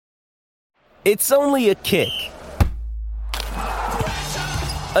It's only a kick,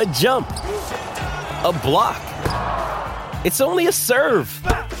 a jump, a block. It's only a serve.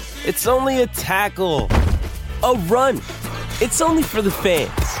 It's only a tackle, a run. It's only for the fans.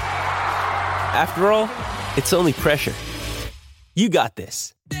 After all, it's only pressure. You got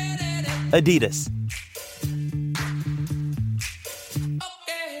this. Adidas.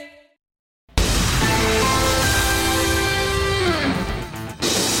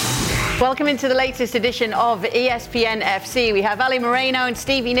 Welcome into the latest edition of ESPN FC. We have Ali Moreno and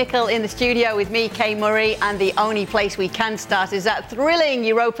Stevie Nicol in the studio with me, Kay Murray, and the only place we can start is that thrilling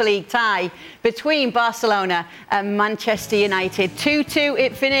Europa League tie between Barcelona and Manchester United. 2-2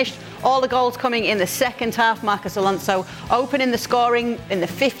 it finished, all the goals coming in the second half. Marcos Alonso opening the scoring in the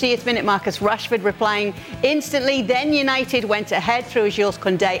 50th minute, Marcus Rashford replying instantly. Then United went ahead through a Jules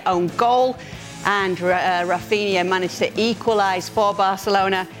Koundé own goal. And Rafinha managed to equalise for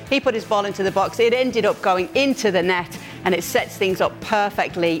Barcelona. He put his ball into the box. It ended up going into the net, and it sets things up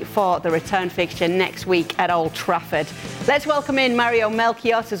perfectly for the return fixture next week at Old Trafford. Let's welcome in Mario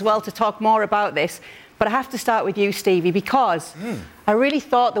Melchiot as well to talk more about this. But I have to start with you, Stevie, because I really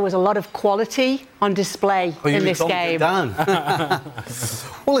thought there was a lot of quality on display in this game.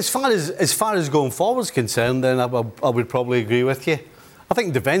 Well, as far as going forward is concerned, then I would probably agree with you. I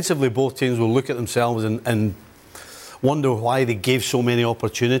think defensively both teams will look at themselves and wonder why they gave so many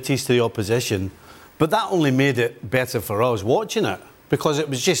opportunities to the opposition. But that only made it better for us watching it, because it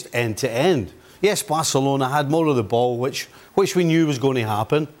was just end to end. Yes, Barcelona had more of the ball, which we knew was going to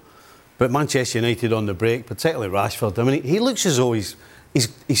happen. But Manchester United on the break, particularly Rashford, I mean, he looks as though he's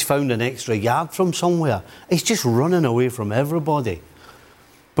found an extra yard from somewhere. He's just running away from everybody.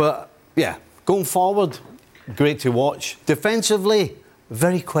 But, yeah, going forward, great to watch. Defensively,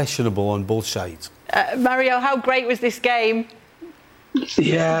 very questionable on both sides. Mario, how great was this game?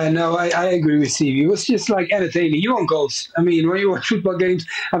 Yeah, no, I agree with Steve. It was just like entertaining. You want goals. I mean, when you watch football games,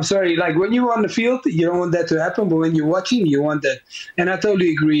 I'm sorry, like when you're on the field, you don't want that to happen, but when you're watching, you want that. And I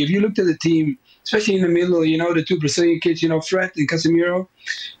totally agree. If you looked at the team, especially in the middle, you know, the two Brazilian kids, you know, Fred and Casemiro,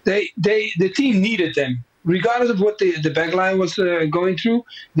 the team needed them. Regardless of what the back line was going through,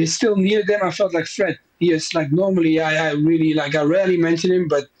 they still needed them. I felt like Fred, yes, like normally I rarely mention him,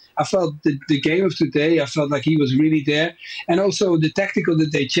 but I felt the game of today, I felt like he was really there. And also the tactical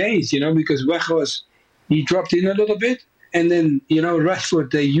that they changed, you know, because Weghorst, he dropped in a little bit. And then, you know, Rashford,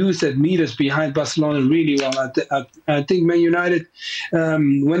 they used that meters behind Barcelona really well. I think Man United,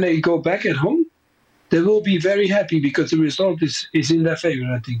 when they go back at home, they will be very happy because the result is in their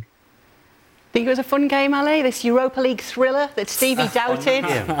favour, I think. Think it was a fun game, Ali? This Europa League thriller that Stevie doubted?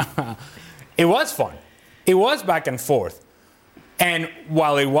 It was fun. It was back and forth. And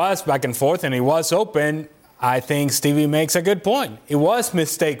while it was back and forth and it was open, I think Stevie makes a good point. It was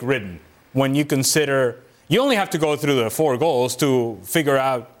mistake-ridden when you consider you only have to go through the 4 goals to figure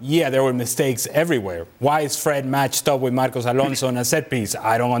out, yeah, there were mistakes everywhere. Why is Fred matched up with Marcos Alonso on a set piece?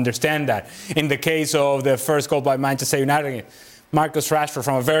 I don't understand that. In the case of the first goal by Manchester United, Marcus Rashford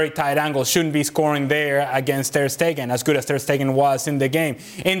from a very tight angle shouldn't be scoring there against Ter Stegen, as good as Ter Stegen was in the game.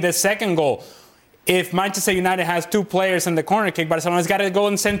 In the second goal, if Manchester United has 2 players in the corner kick, Barcelona's got to go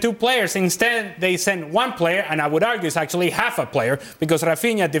and send 2 players. Instead, they send 1 player, and I would argue it's actually half a player, because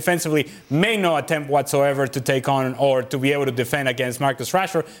Rafinha defensively made no attempt whatsoever to take on or to be able to defend against Marcus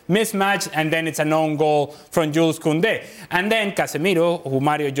Rashford. Mismatch, and then it's a known goal from Jules Koundé. And then Casemiro, who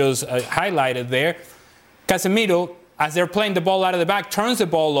Mario just highlighted there, Casemiro, as they're playing the ball out of the back, turns the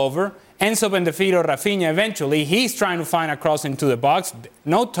ball over, ends up in the feet of Rafinha eventually. He's trying to find a cross into the box,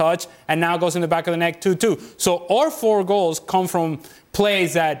 no touch, and now goes in the back of the net 2-2. So all 4 goals come from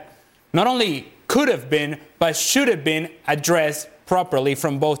plays that not only could have been, but should have been addressed properly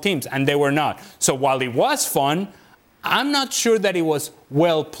from both teams, and they were not. So while it was fun, I'm not sure that it was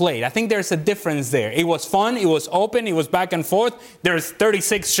well played. I think there's a difference there. It was fun, it was open, it was back and forth. There's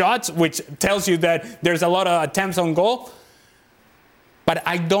 36 shots, which tells you that there's a lot of attempts on goal. But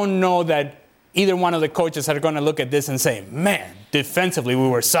I don't know that either one of the coaches are going to look at this and say, man, defensively we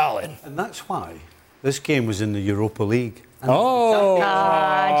were solid. And that's why this game was in the Europa League.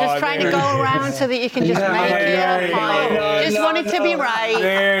 Just trying to go around so that you can just make your point. Just want it to be right.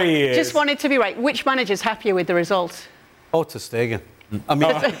 There he is. Just want it to be right. Which manager's happier with the result? Oh, Ter Stegen. I mean,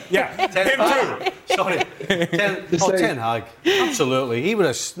 him too. Sorry. Ten Hag. Absolutely. He would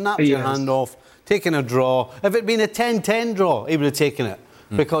have snapped your hand off, taken a draw. If it had been a 10-10 draw, he would have taken it.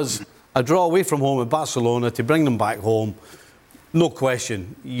 Because a draw away from home at Barcelona to bring them back home, no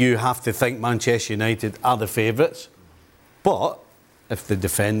question, you have to think Manchester United are the favourites. But if they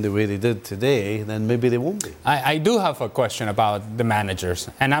defend the way they did today, then maybe they won't be. I do have a question about the managers,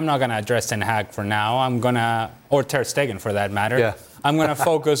 and I'm not going to address Ten Hag for now. Or Ter Stegen for that matter. Yeah. I'm going to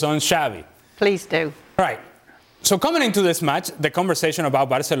focus on Xavi. Please do. Right. So coming into this match, the conversation about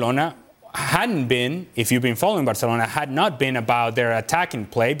Barcelona hadn't been, if you've been following Barcelona, had not been about their attacking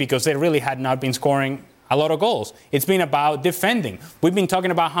play because they really had not been scoring a lot of goals. It's been about defending. We've been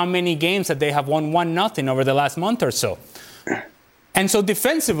talking about how many games that they have won 1-0 over the last month or so. And so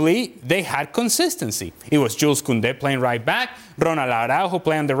defensively, they had consistency. It was Jules Koundé playing right back, Ronald Araujo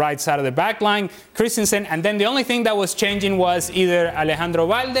playing on the right side of the back line, Christensen, and then the only thing that was changing was either Alejandro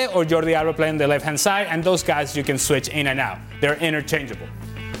Valde or Jordi Alba playing on the left-hand side, and those guys you can switch in and out. They're interchangeable.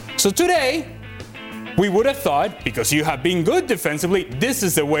 So today, we would have thought, because you have been good defensively, this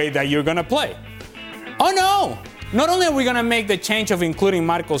is the way that you're going to play. Oh no! Not only are we going to make the change of including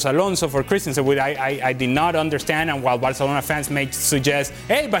Marcos Alonso for Christensen, which I did not understand, and while Barcelona fans may suggest,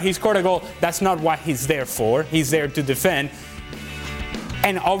 hey, but he scored a goal, that's not what he's there for. He's there to defend.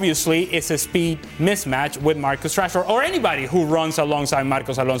 And obviously, it's a speed mismatch with Marcus Rashford, or anybody who runs alongside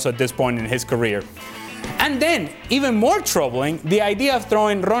Marcos Alonso at this point in his career. And then, even more troubling, the idea of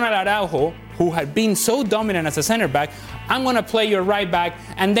throwing Ronald Araujo, who had been so dominant as a center back, I'm going to play your right back,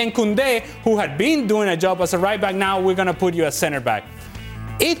 and then Koundé, who had been doing a job as a right back, now we're going to put you as center back.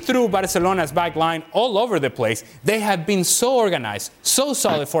 It threw Barcelona's back line all over the place. They have been so organized, so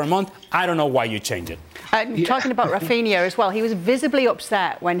solid for a month. I don't know why you change it. Talking about Rafinha as well, he was visibly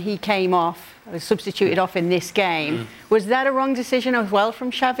upset when he came off, was substituted off in this game. Was that a wrong decision as well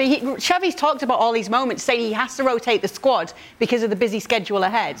from Xavi? Xavi's talked about all these moments, saying he has to rotate the squad because of the busy schedule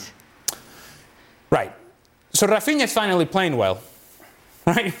ahead. Right. So Rafinha is finally playing well.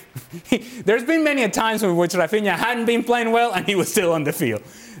 Right? There's been many times in which Rafinha hadn't been playing well and he was still on the field.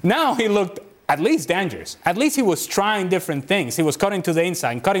 Now he looked at least dangerous. At least he was trying different things. He was cutting to the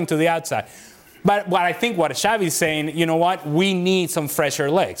inside and cutting to the outside. But what Xavi is saying, you know what? We need some fresher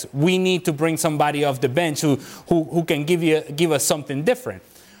legs. We need to bring somebody off the bench who can give us something different.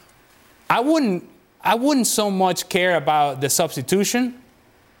 I wouldn't so much care about the substitution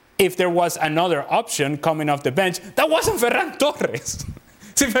if there was another option coming off the bench that wasn't Ferran Torres.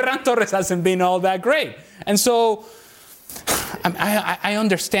 See, Ferran Torres hasn't been all that great. And so I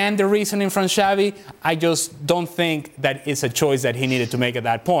understand the reasoning from Xavi. I just don't think that it's a choice that he needed to make at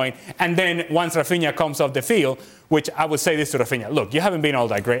that point. And then once Rafinha comes off the field, which I would say this to Rafinha, look, you haven't been all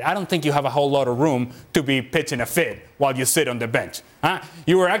that great. I don't think you have a whole lot of room to be pitching a fit while you sit on the bench.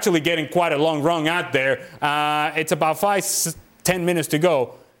 You were actually getting quite a long run out there. It's about 5-10 minutes to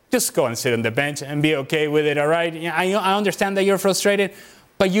go. Just go and sit on the bench and be okay with it, all right? I understand that you're frustrated,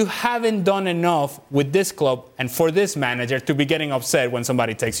 but you haven't done enough with this club and for this manager to be getting upset when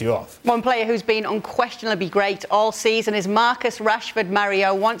somebody takes you off. One player who's been unquestionably great all season is Marcus Rashford,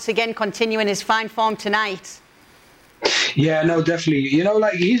 Mario, once again continuing his fine form tonight. Yeah, no, definitely. You know,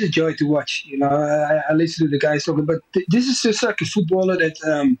 like, he's a joy to watch. You know, I listen to the guys talking, but this is just like a footballer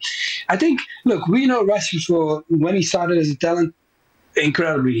that I think, look, we know Rashford for when he started as a talent,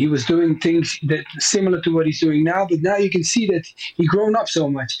 incredibly. He was doing things that similar to what he's doing now, but now you can see that he grown up so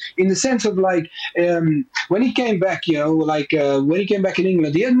much in the sense of like when he came back, you know, like when he came back in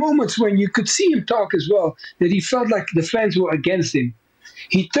England, he had moments when you could see him talk as well, that he felt like the fans were against him.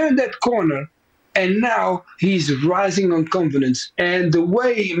 He turned that corner, and now he's rising on confidence. And the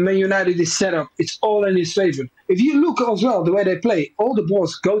way Man United is set up, it's all in his favor. If you look as well, the way they play, all the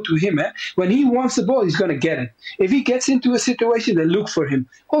balls go to him. When he wants the ball, he's going to get it. If he gets into a situation, they look for him.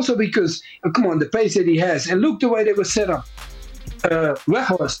 Also because, come on, the pace that he has. And look the way they were set up.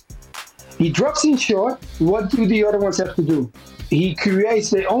 Weghorst, he drops in short. What do the other ones have to do? He creates,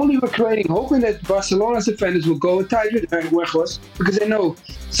 they only were creating, hoping that Barcelona's defenders will go tight with Weghorst because they know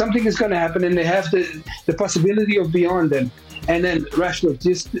something is going to happen and they have the possibility of beyond them. And then Rashford,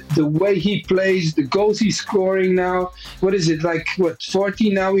 just the way he plays, the goals he's scoring now. What is it, like,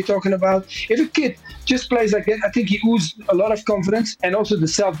 14 now we're talking about? If a kid just plays like that, I think he oozes a lot of confidence, and also the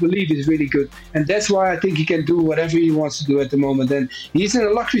self-belief is really good. And that's why I think he can do whatever he wants to do at the moment. And he's in a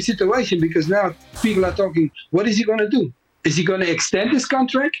luxury situation because now people are talking, what is he going to do? Is he going to extend his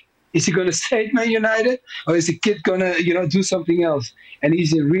contract? Is he going to stay at Man United? Or is the kid going to, do something else? And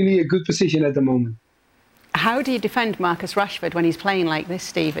he's in really a good position at the moment. How do you defend Marcus Rashford when he's playing like this,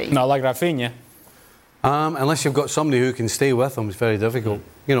 Stevie? Not like Rafinha. Unless you've got somebody who can stay with him, it's very difficult.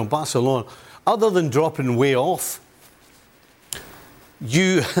 You know, Barcelona, other than dropping way off,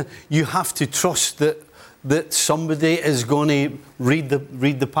 you have to trust that somebody is going to read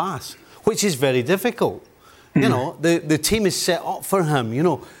the pass, which is very difficult. You know, the team is set up for him. You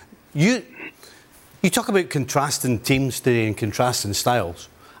know, You talk about contrasting teams today and contrasting styles.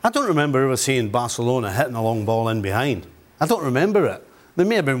 I don't remember ever seeing Barcelona hitting a long ball in behind. I don't remember it. There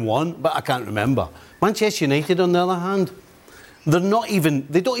may have been one, but I can't remember. Manchester United, on the other hand, they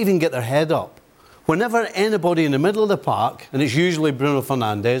don't even get their head up. Whenever anybody in the middle of the park, and it's usually Bruno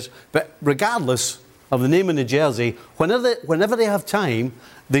Fernandes, but regardless of the name on the jersey, whenever they have time,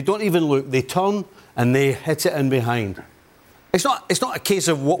 they don't even look. They turn and they hit it in behind. It's not a case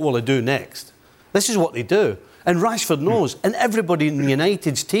of what will I do next. This is what they do. And Rashford knows, and everybody in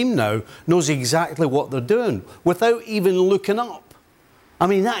United's team now knows exactly what they're doing without even looking up. I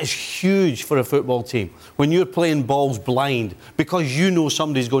mean, that is huge for a football team when you're playing balls blind because you know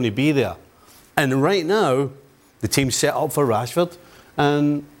somebody's going to be there. And right now, the team's set up for Rashford,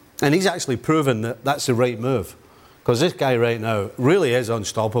 and he's actually proven that that's the right move. Because this guy right now really is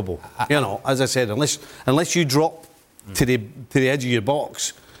unstoppable. You know, as I said, unless you drop to the edge of your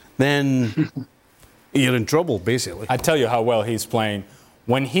box, then you're in trouble, basically. I tell you how well he's playing.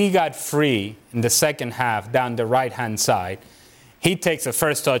 When he got free in the second half down the right-hand side, he takes the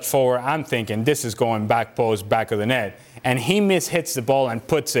first touch forward. I'm thinking this is going back post, back of the net. And he mishits the ball and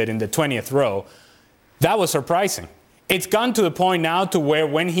puts it in the 20th row. That was surprising. It's gone to the point now to where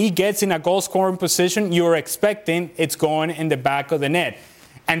when he gets in a goal-scoring position, you're expecting it's going in the back of the net.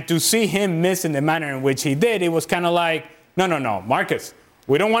 And to see him miss in the manner in which he did, it was kind of like, no, Marcus,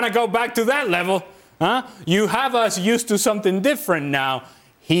 we don't want to go back to that level. Huh? You have us used to something different now.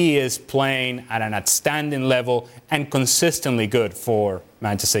 He is playing at an outstanding level and consistently good for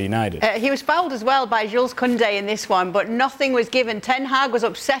Manchester United. He was fouled as well by Jules Koundé in this one, but nothing was given. Ten Hag was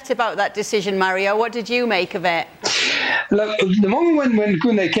upset about that decision, Mario. What did you make of it? Look, the moment when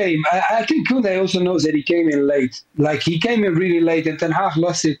Koundé came, I think Koundé also knows that he came in late. Like, he came in really late and Ten Hag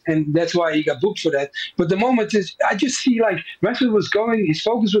lost it, and that's why he got booked for that. But the moment is, I just feel like Rashford was going, his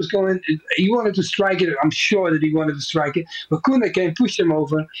focus was going, he wanted to strike it. I'm sure that he wanted to strike it. But Koundé came, pushed him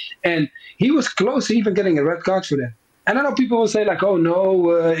over, and he was close to even getting a red card for that. And I know people will say, like, oh,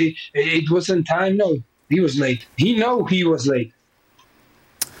 no, it wasn't time. No, he was late. He was late.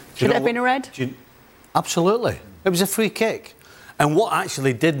 Should it have been a red? Absolutely. It was a free kick. And what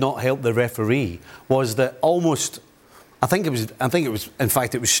actually did not help the referee was that I think it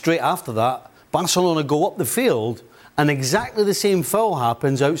was straight after that, Barcelona go up the field and exactly the same foul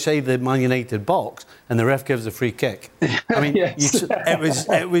happens outside the Man United box and the ref gives a free kick. I mean, Yes.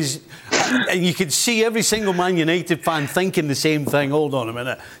 it was, and you could see every single Man United fan thinking the same thing. Hold on a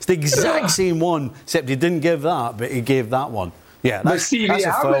minute. It's the exact same one, except he didn't give that, but he gave that one. Yeah, that's a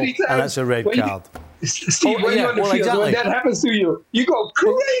foul and that's a red card. Steve, when you're on the field, exactly. When that happens to you, you go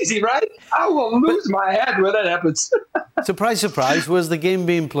crazy, right? I will lose my head when that happens. Surprise, surprise, where's the game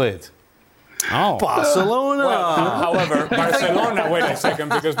being played? Oh. Barcelona. Well, however, Barcelona, wait a second,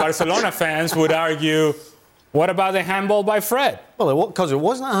 because Barcelona fans would argue, what about the handball by Fred? Well, because it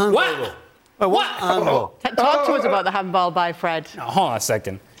wasn't a handball. What? It wasn't a handball. Talk to us about the handball by Fred. No, hold on a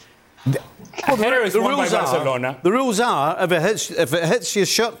second. Header is won by Barcelona. The rules are, if it hits your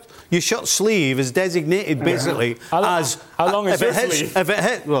shirt sleeve is designated basically as... How long is your sleeve? If it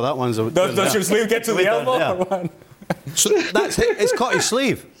hits... Well, that one's... Does your sleeve get to the elbow? Yeah. So it's caught his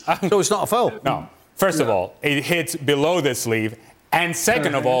sleeve, so it's not a foul. No. First of all, it hits below the sleeve. And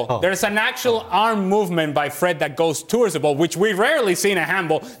second of all, there's an actual arm movement by Fred that goes towards the ball, which we rarely see in a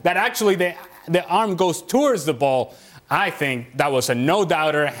handball, that actually the arm goes towards the ball. I think that was a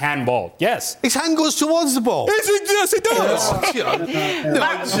no-doubter handball. Yes. His hand goes towards the ball. Yes, it does.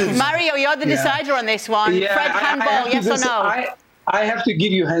 Mario, you're the decider on this one. Yeah, Fred, handball, yes or no? I have to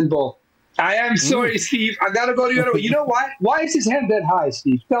give you handball. I am sorry, Steve. I got to go to the other way. You know why? Why is his hand that high,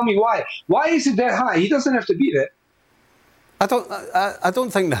 Steve? Tell me why. Why is it that high? He doesn't have to be there. I don't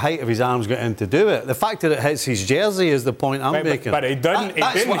think the height of his arm's got anything to do with it. The fact that it hits his jersey is the point I'm making. But it didn't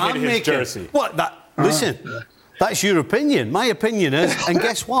hit his jersey. What? Listen, that's your opinion. My opinion is, and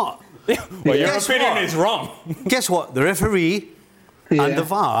guess what? Well, your opinion is wrong. Guess what? The referee and the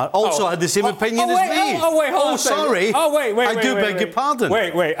VAR also had the same opinion as me. Hold on. Sorry. I do beg your pardon.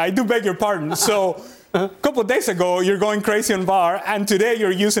 Wait. I do beg your pardon. So, a couple of days ago, you're going crazy on VAR, and today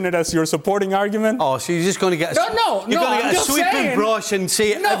you're using it as your supporting argument? Oh, so you're just going to get you're going to get a sweeping brush and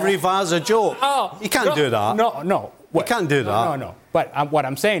say every VAR's a joke. You can't do that. No. You can't do that. No. But what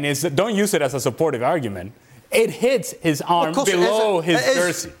I'm saying is that don't use it as a supportive argument. It hits his arm below his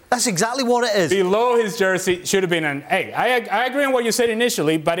jersey. That's exactly what it is. Below his jersey should have been an... Hey, I agree on what you said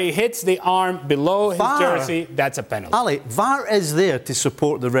initially, but it hits the arm below his jersey. That's a penalty. Ali, VAR is there to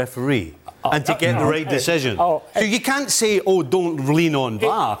support the referee. and to get the right decision. So you can't say, don't lean on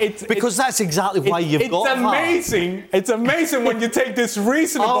VAR, because that's exactly why you've got VAR. It's amazing when you take this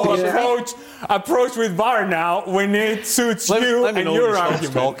reasonable approach with VAR now when it suits you and your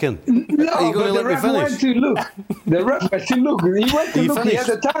argument. Talking. No, but the ref went to look. The ref went to look. He went to look. He had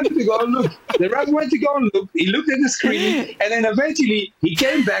the time to go and look. The ref went to go and look. He looked at the screen, and then eventually he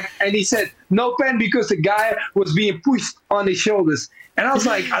came back and he said, no pen, because the guy was being pushed on his shoulders. And I was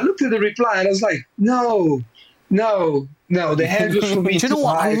like, I looked at the reply and I was like, no, the hand was for me. Do you know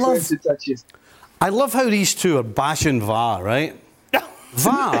what I love how these two are bashing VAR, right?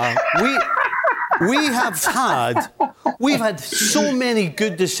 VAR, we've had so many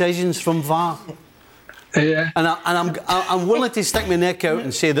good decisions from VAR. Yeah. And I'm willing to stick my neck out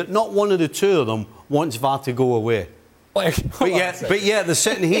and say that not one of the two of them wants VAR to go away. But yet they're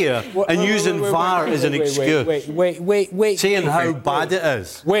sitting here and using VAR as an excuse. Wait. Saying how bad it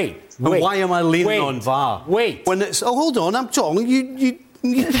is. Why am I leaning on VAR? When it's, hold on, I'm talking.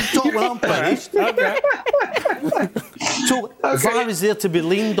 You talk when I'm finished. So VAR is there to be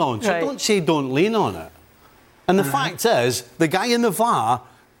leaned on. So don't say don't lean on it. And the fact is, the guy in the VAR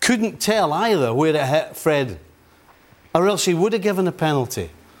couldn't tell either where it hit Fred, or else he would have given a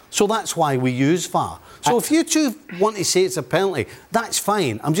penalty. So that's why we use VAR. So if you two want to say it's a penalty, that's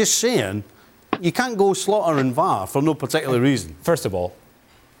fine. I'm just saying, you can't go slaughtering VAR for no particular reason. First of all,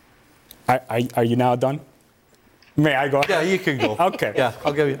 are you now done? May I go? Yeah, you can go. Okay. Yeah,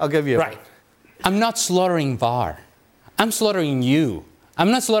 I'll give you. Right. I'm not slaughtering VAR. I'm slaughtering you.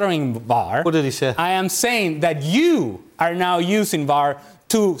 I'm not slaughtering VAR. What did he say? I am saying that you are now using VAR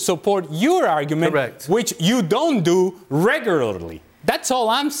to support your argument, correct, which you don't do regularly. That's all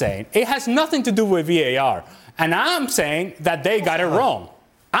I'm saying. It has nothing to do with VAR. And I'm saying that they got it wrong.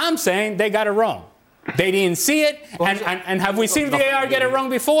 I'm saying they got it wrong. They didn't see it. And have we seen VAR get it wrong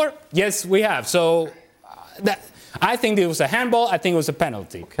before? Yes, we have. So I think it was a handball. I think it was a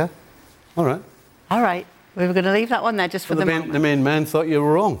penalty. Okay. All right. We were going to leave that one there just for the moment. The main man thought you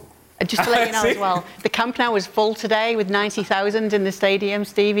were wrong. Just to let you know as well, the Camp Nou was full today with 90,000 in the stadium,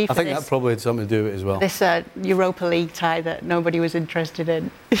 Stevie. I think that probably had something to do with it as well. This Europa League tie that nobody was interested in.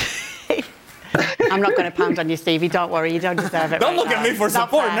 I'm not going to pound on you, Stevie. Don't worry, you don't deserve it. Don't look at me for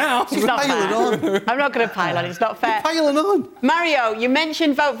support now. It's not fair. I'm not going to pile on. It's not fair. Piling on. Mario, you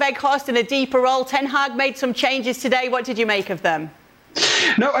mentioned Wout Weghorst in a deeper role. Ten Hag made some changes today. What did you make of them?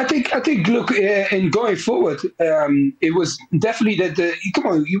 No, I think. Look, in going forward, it was definitely that. Come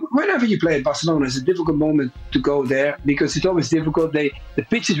on, whenever you play at Barcelona, it's a difficult moment to go there because it's always difficult. The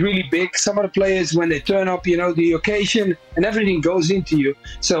pitch is really big. Some of the players, when they turn up, the occasion and everything goes into you.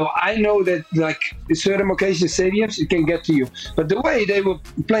 So I know that, like certain occasions, stadiums, it can get to you. But the way they were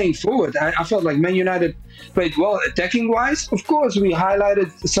playing forward, I felt like Man United played well attacking-wise. Of course, we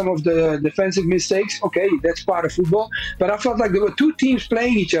highlighted some of the defensive mistakes. Okay, that's part of football. But I felt like there were two teams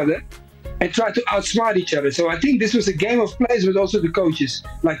playing each other and tried to outsmart each other. So I think this was a game of players, but also the coaches,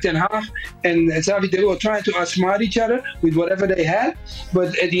 like Ten Hag and Xavi. They were trying to outsmart each other with whatever they had.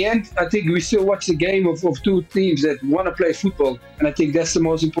 But at the end, I think we still watched a game of two teams that want to play football. And I think that's the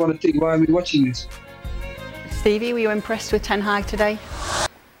most important thing why we're watching this. Stevie, were you impressed with Ten Hag today?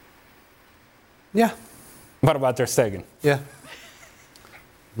 Yeah. What about Ter Stegen? Yeah.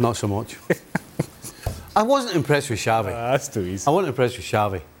 Not so much. I wasn't impressed with Xavi. That's too easy. I wasn't impressed with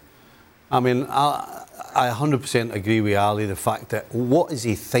Xavi. I mean, I 100% agree with Ali, the fact that what is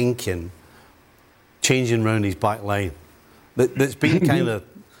he thinking changing around his back line that's been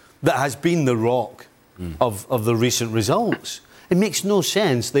that has been the rock of the recent results. It makes no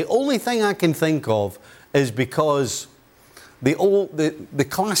sense. The only thing I can think of is because the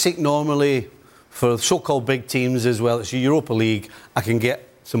classic normally for so-called big teams as well, it's Europa League, I can get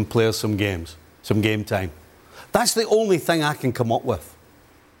some players some games, some game time. That's the only thing I can come up with.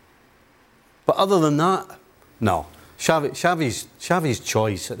 But other than that, no. Xavi's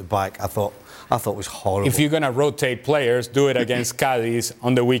choice at the back, I thought was horrible. If you're going to rotate players, do it against Cadiz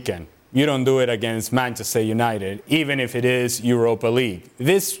on the weekend. You don't do it against Manchester United, even if it is Europa League.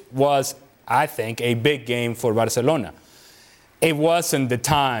 This was, I think, a big game for Barcelona. It wasn't the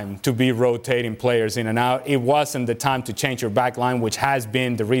time to be rotating players in and out. It wasn't the time to change your back line, which has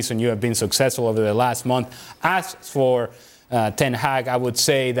been the reason you have been successful over the last month. As for Ten Hag, I would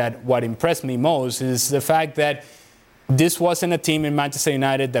say that what impressed me most is the fact that this wasn't a team in Manchester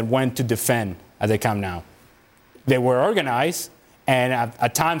United that went to defend at the Camp Nou. They were organized, and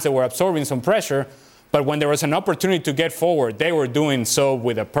at times they were absorbing some pressure, but when there was an opportunity to get forward, they were doing so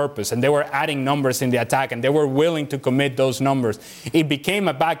with a purpose, and they were adding numbers in the attack, and they were willing to commit those numbers. It became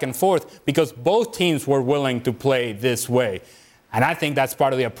a back and forth because both teams were willing to play this way. And I think that's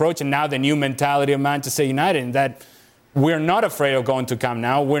part of the approach. And now the new mentality of Manchester United, that we're not afraid of going to Camp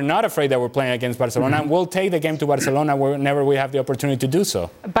Nou. We're not afraid that we're playing against Barcelona. And we'll take the game to Barcelona whenever we have the opportunity to do so.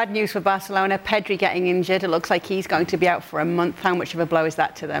 Bad news for Barcelona. Pedri getting injured. It looks like he's going to be out for a month. How much of a blow is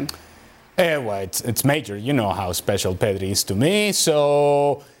that to them? Well, it's major. You know how special Pedri is to me.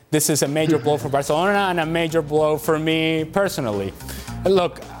 So this is a major blow for Barcelona and a major blow for me personally.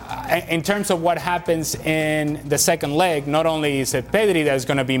 Look, in terms of what happens in the second leg, not only is it Pedri that's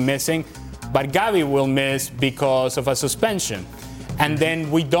going to be missing, but Gavi will miss because of a suspension. And then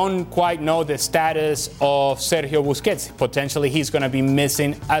we don't quite know the status of Sergio Busquets. Potentially he's going to be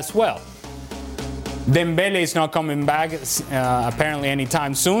missing as well. Dembele is not coming back apparently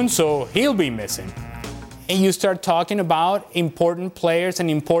anytime soon, so he'll be missing. And you start talking about important players and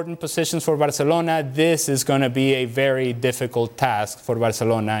important positions for Barcelona, this is going to be a very difficult task for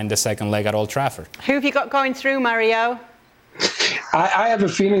Barcelona in the second leg at Old Trafford. Who have you got going through, Mario? I have a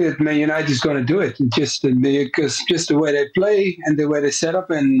feeling that Man United is going to do it, just because just the way they play and the way they set up,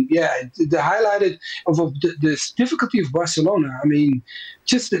 and the highlighted of the difficulty of Barcelona. I mean,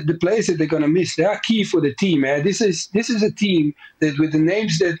 just the players that they're going to miss, they are key for the team. This is a team that, with the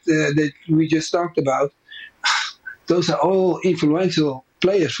names that we just talked about, those are all influential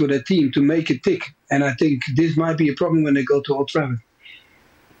players for the team to make it tick. And I think this might be a problem when they go to Old Trafford.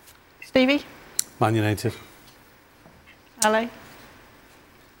 Stevie? Man United. Ale?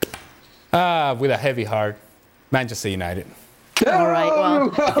 With a heavy heart, Manchester United. All right,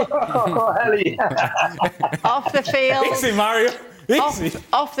 well. Off the field. Easy, Mario. Easy.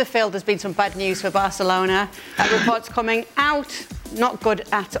 Off the field, there's been some bad news for Barcelona. Reports coming out, not good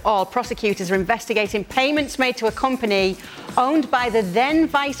at all. Prosecutors are investigating payments made to a company owned by the then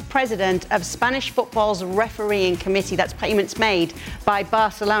vice president of Spanish football's refereeing committee. That's payments made by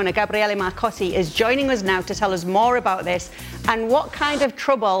Barcelona. Gabriele Marcotti is joining us now to tell us more about this and what kind of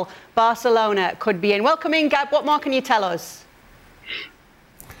trouble Barcelona could be in. Welcome in, Gab. What more can you tell us?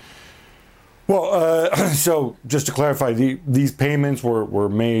 Well, so just to clarify, these payments were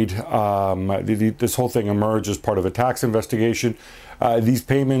made, this whole thing emerged as part of a tax investigation. These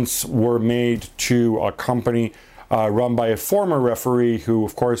payments were made to a company run by a former referee who,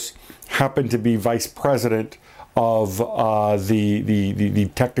 of course, happened to be vice president of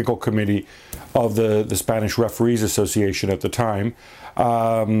the technical committee of the Spanish Referees Association at the time.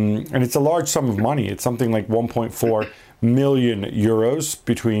 And it's a large sum of money. It's something like 1.4 million euros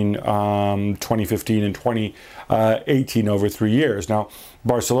between 2015 and 2018 over 3 years. Now,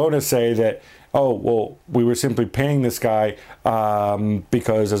 Barcelona say that, oh, well, we were simply paying this guy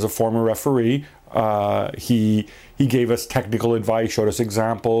because as a former referee, he gave us technical advice, showed us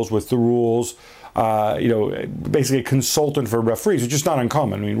examples with the rules, basically a consultant for referees, which is not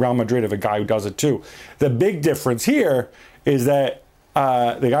uncommon. I mean, Real Madrid have a guy who does it too. The big difference here is that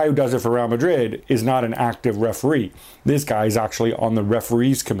the guy who does it for Real Madrid is not an active referee. This guy is actually on the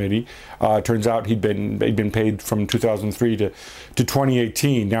referees committee. Turns out he'd been paid from 2003 to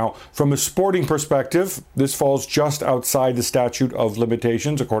 2018. Now, from a sporting perspective, this falls just outside the statute of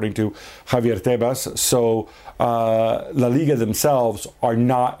limitations, according to Javier Tebas. So La Liga themselves are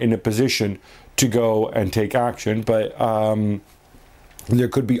not in a position to go and take action, but there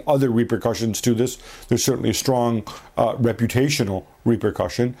could be other repercussions to this. There's certainly a strong reputational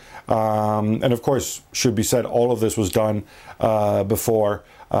repercussion. And of course, should be said, all of this was done before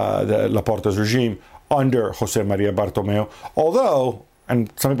the Laporta's regime under Jose Maria Bartomeu. Although,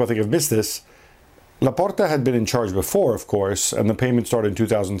 and some people I think have missed this, Laporta had been in charge before, of course, and the payment started in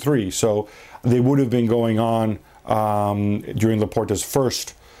 2003. So they would have been going on during Laporta's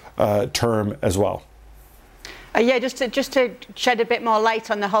first term as well. Just to shed a bit more light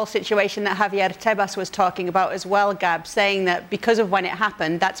on the whole situation that Javier Tebas was talking about as well, Gab, saying that because of when it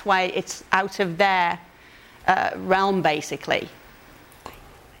happened, that's why it's out of their realm, basically.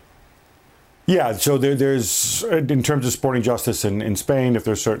 Yeah, so there's, in terms of sporting justice in Spain, if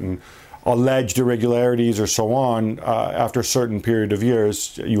there's certain alleged irregularities or so on, after a certain period of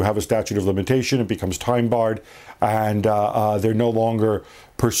years, you have a statute of limitation, it becomes time barred, and they're no longer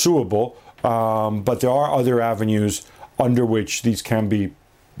pursuable. But there are other avenues under which these can be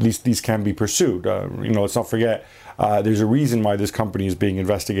pursued. Let's not forget there's a reason why this company is being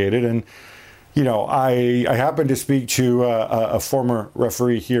investigated. And I happened to speak to a former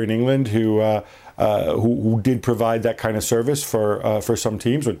referee here in England who did provide that kind of service for some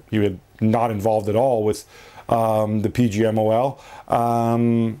teams, but he was not involved at all with the PGMOL.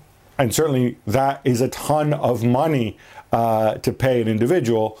 And certainly that is a ton of money to pay an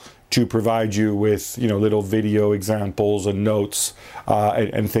individual to provide you with, little video examples and notes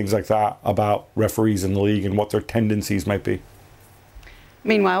and things like that about referees in the league and what their tendencies might be.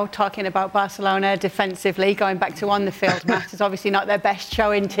 Meanwhile, talking about Barcelona defensively, going back to on the field, Matt, is obviously not their best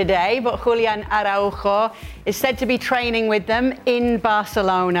showing today, but Julian Araujo is said to be training with them in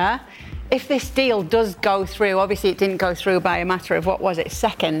Barcelona. If this deal does go through, obviously it didn't go through by a matter of,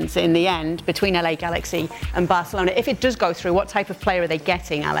 seconds in the end between LA Galaxy and Barcelona. If it does go through, what type of player are they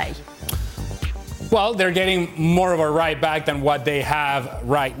getting, LA? Well, they're getting more of a right back than what they have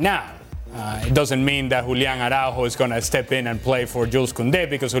right now. It doesn't mean that Julian Araujo is going to step in and play for Jules Koundé,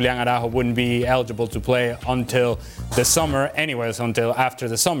 because Julian Araujo wouldn't be eligible to play until the summer anyways, until after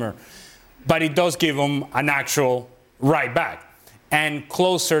the summer. But it does give him an actual right back and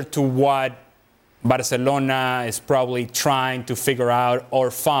closer to what Barcelona is probably trying to figure out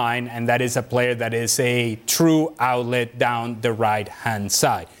or find, and that is a player that is a true outlet down the right-hand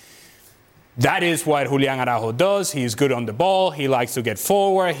side. That is what Julian Araujo does. He's good on the ball. He likes to get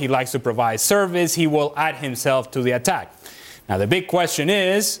forward. He likes to provide service. He will add himself to the attack. Now, the big question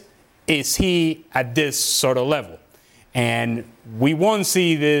is he at this sort of level? And we won't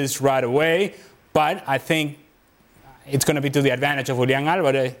see this right away, but I think it's going to be to the advantage of Julian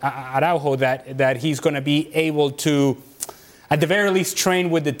Araujo that he's going to be able to, at the very least, train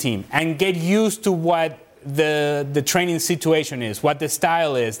with the team and get used to what the training situation is, what the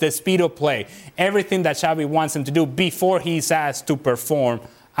style is, the speed of play, everything that Xavi wants him to do before he's asked to perform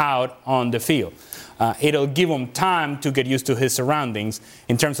out on the field. It'll give him time to get used to his surroundings.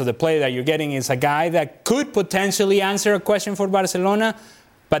 In terms of the play that you're getting, is a guy that could potentially answer a question for Barcelona,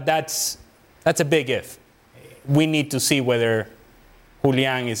 but that's a big if. We need to see whether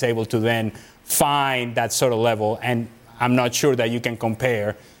Julian is able to then find that sort of level, and I'm not sure that you can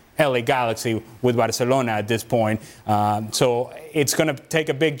compare LA Galaxy with Barcelona at this point. So it's going to take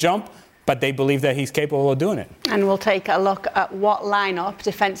a big jump, but they believe that he's capable of doing it. And we'll take a look at what lineup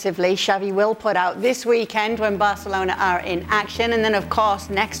defensively Xavi will put out this weekend when Barcelona are in action, and then of course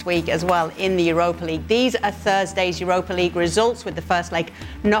next week as well in the Europa League. These are Thursday's Europa League results, with the first leg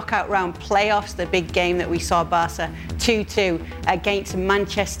knockout round playoffs, the big game that we saw Barca 2-2 against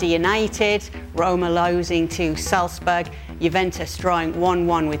Manchester United, Roma losing to Salzburg, Juventus drawing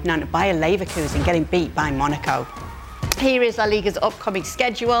 1-1 with Bayer Leverkusen getting beat by Monaco. Here is La Liga's upcoming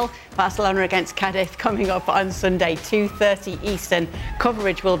schedule. Barcelona against Cadiz coming up on Sunday, 2:30 Eastern.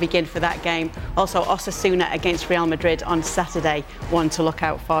 Coverage will begin for that game. Also, Osasuna against Real Madrid on Saturday, one to look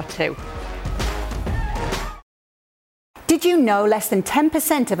out for too. Did you know less than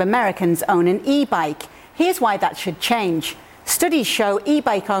 10% of Americans own an e-bike? Here's why that should change. Studies show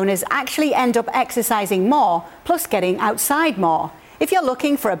e-bike owners actually end up exercising more, plus getting outside more. If you're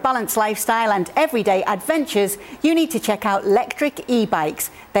looking for a balanced lifestyle and everyday adventures, you need to check out Lectric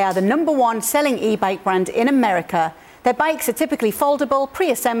e-bikes. They are the #1 selling e-bike brand in America. Their bikes are typically foldable,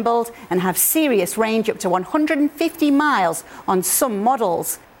 pre-assembled, and have serious range up to 150 miles on some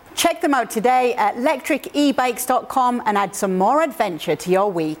models. Check them out today at lectricebikes.com and add some more adventure to your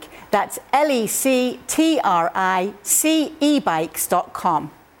week. That's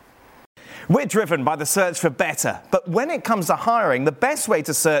lectricebikes.com. We're driven by the search for better, but when it comes to hiring, the best way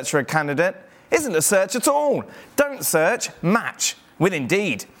to search for a candidate isn't to search at all. Don't search, match with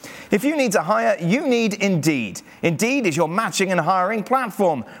Indeed. If you need to hire, you need Indeed. Indeed is your matching and hiring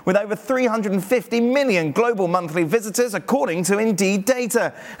platform with over 350 million global monthly visitors according to Indeed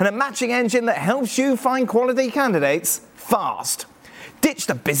data, and a matching engine that helps you find quality candidates fast. Ditch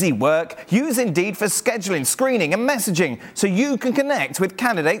the busy work. Use Indeed for scheduling, screening and messaging so you can connect with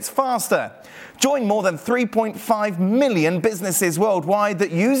candidates faster. Join more than 3.5 million businesses worldwide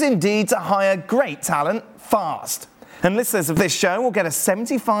that use Indeed to hire great talent fast. And listeners of this show will get a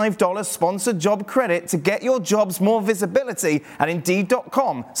 $75 sponsored job credit to get your jobs more visibility at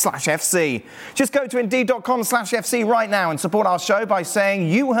Indeed.com/FC. Just go to Indeed.com/FC right now and support our show by saying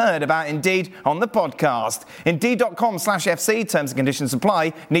you heard about Indeed on the podcast. Indeed.com/FC, terms and conditions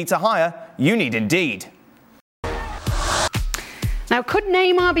apply. Need to hire? You need Indeed. Now, could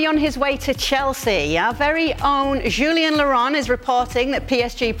Neymar be on his way to Chelsea? Our very own Julien Laurent is reporting that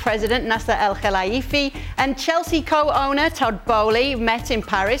PSG president Nasser El Khelaifi and Chelsea co-owner Todd Boehly met in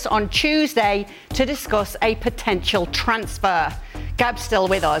Paris on Tuesday to discuss a potential transfer. Gab's still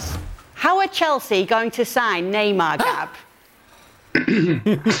with us. How are Chelsea going to sign Neymar, Gab?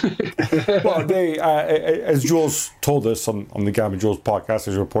 Well, they, as Jules told us on the Gab and Jules podcast,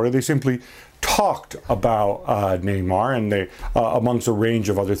 as reported, they simply talked about Neymar, and they amongst a range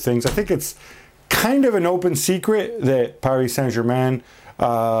of other things. I think it's kind of an open secret that Paris Saint-Germain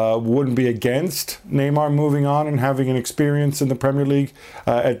wouldn't be against Neymar moving on and having an experience in the Premier League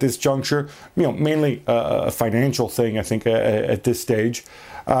at this juncture. You know, mainly a financial thing, I think, at this stage.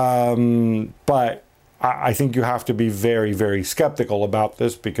 But I think you have to be very, very skeptical about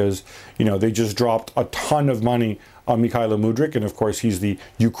this because, they just dropped a ton of money on Mikhailo Mudryk, and of course he's the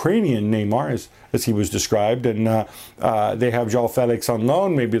Ukrainian Neymar, as he was described, and they have João Felix on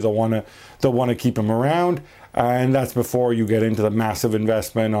loan. Maybe they'll want to keep him around, and that's before you get into the massive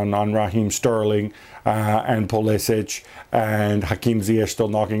investment on Raheem Sterling and Pulisic and Hakim Ziyech still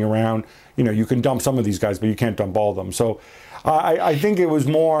knocking around. You can dump some of these guys, but you can't dump all of them. So I think it was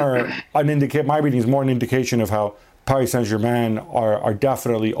more my reading is more an indication of how Paris Saint-Germain are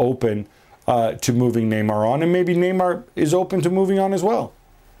definitely open to moving Neymar on, and maybe Neymar is open to moving on as well.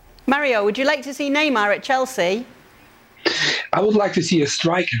 Mario, would you like to see Neymar at Chelsea? I would like to see a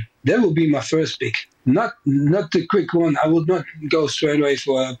striker. That would be my first pick. Not the quick one. I would not go straight away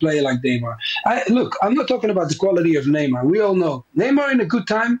for a player like Neymar. Look, I'm not talking about the quality of Neymar. We all know Neymar in a good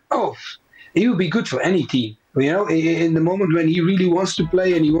time. He would be good for any team. In the moment when he really wants to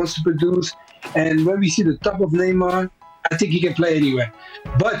play and he wants to produce, and when we see the top of Neymar, I think he can play anywhere.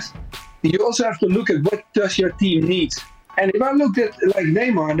 But you also have to look at what does your team need. And if I look at like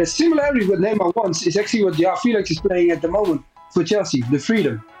Neymar, the similarity with Neymar wants is actually what João Felix is playing at the moment for Chelsea, the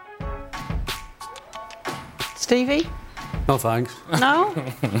freedom. Stevie? No thanks. No?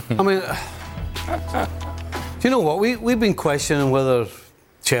 I mean, do you know what? We've been questioning whether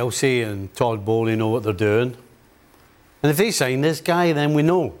Chelsea and Todd Bowley know what they're doing. And if they sign this guy, then we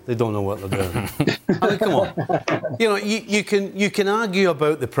know they don't know what they're doing. I mean, come on. You can argue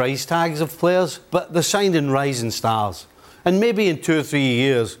about the price tags of players, but they're signing rising stars. And maybe in 2 or 3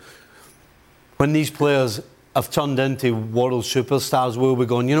 years, when these players have turned into world superstars, we'll be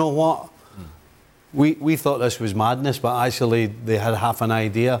going, you know what? We thought this was madness, but actually they had half an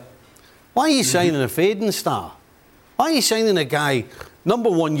idea. Why are you signing a fading star? Why are you signing a guy, number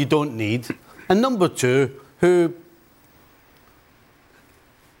one, you don't need, and number two, who...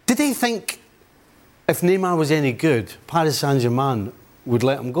 Did they think if Neymar was any good, Paris Saint-Germain would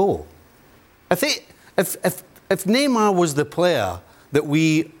let him go? If Neymar was the player that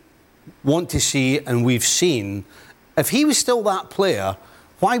we want to see and we've seen, if he was still that player,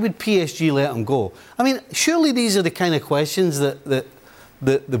 why would PSG let him go? I mean, surely these are the kind of questions that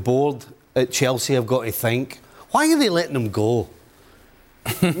the board at Chelsea have got to think. Why are they letting him go?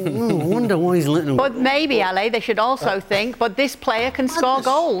 I wonder why he's letting him go. But maybe, Ale, they should also think, but this player can score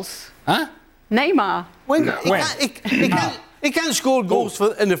goals. Huh? Neymar. He can't score goals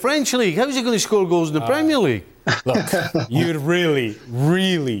in the French league. How's he going to score goals in the Premier League? Look, you really,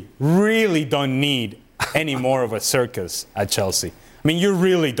 really, really don't need any more of a circus at Chelsea. I mean, you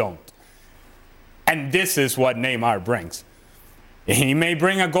really don't. And this is what Neymar brings. He may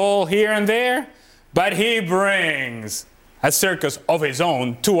bring a goal here and there, but he brings a circus of his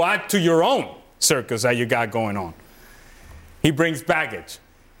own to add to your own circus that you got going on. He brings baggage.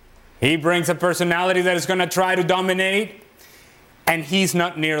 He brings a personality that is going to try to dominate, and he's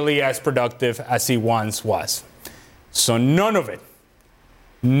not nearly as productive as he once was. So none of it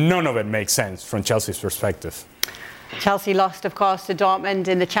makes sense from Chelsea's perspective. Chelsea lost, of course, to Dortmund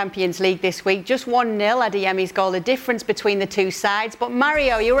in the Champions League this week. Just 1-0, Adeyemi's goal, the difference between the two sides. But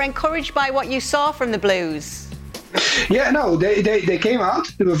Mario, you were encouraged by what you saw from the Blues. Yeah, no, they came out.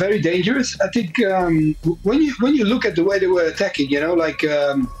 They were very dangerous. I think when you look at the way they were attacking, like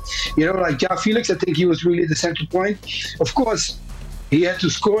João Felix, I think he was really the central point. Of course, he had to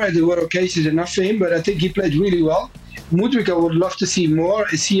score, and there were occasions enough for him, but I think he played really well. Mudryk, I would love to see more.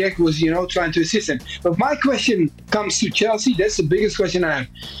 Ziyech was, trying to assist him. But my question comes to Chelsea. That's the biggest question I have.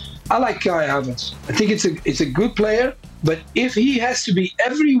 I like Kai Havertz. I think it's a good player, but if he has to be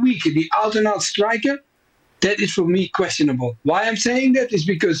every week the out-and-out striker, that is for me questionable. Why I'm saying that is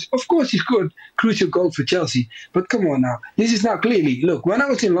because, of course, he scored crucial goal for Chelsea. But come on now. This is now clearly, look, when I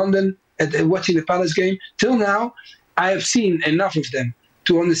was in London watching the Palace game, till now, I have seen enough of them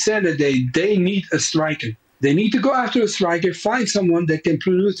to understand that they need a striker. They need to go after a striker, find someone that can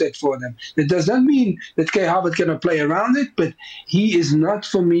produce that for them. That does not mean that Kai Havertz cannot play around it, but he is not,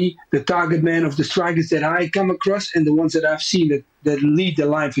 for me, the target man of the strikers that I come across and the ones that I've seen that lead the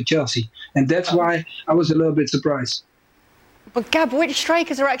line for Chelsea. And that's why I was a little bit surprised. But Gab, which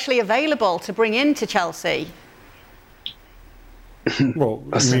strikers are actually available to bring into Chelsea? Well,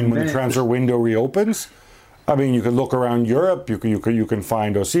 I mean, when the transfer window reopens, I mean, you can look around Europe. You can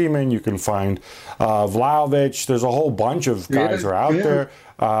find Osimhen. You can find Vlahovic. There's a whole bunch of guys are out there.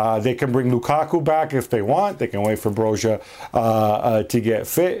 They can bring Lukaku back if they want. They can wait for Broja to get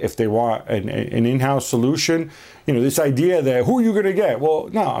fit if they want an in-house solution. This idea that who are you going to get? Well,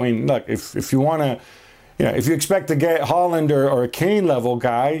 no. I mean, look, if you want to, if you expect to get Haaland or a Kane level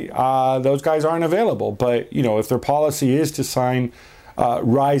guy, those guys aren't available. But if their policy is to sign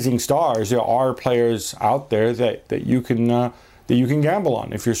rising stars. There are players out there that you can gamble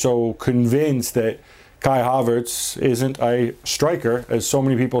on if you're so convinced that Kai Havertz isn't a striker, as so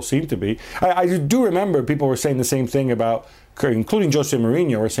many people seem to be. I do remember people were saying the same thing about, including Jose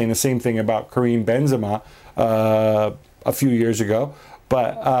Mourinho, were saying the same thing about Karim Benzema a few years ago.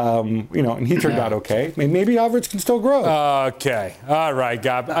 But, and he turned out okay. Maybe Havertz can still grow. Okay. All right,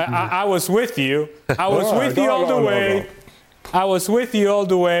 Gab. I was with you. I was with you all the way. I was with you all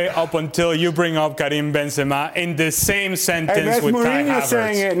the way up until you bring up Karim Benzema in the same sentence with Kai Havertz.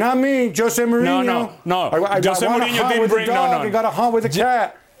 Saying it, not me. Jose Mourinho. No. Jose Mourinho didn't bring You got a hunt with a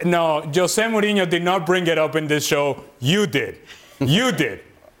cat. No, Jose Mourinho did not bring it up in this show. You did.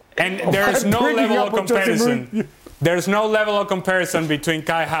 And there's no level of comparison. There's no level of comparison between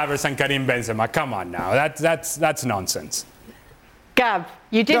Kai Havertz and Karim Benzema. Come on now. That's nonsense. Gab,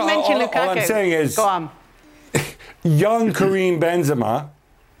 you did mention Lukaku. All I'm saying is, go on. Young Karim Benzema,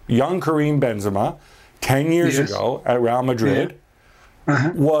 10 years ago at Real Madrid,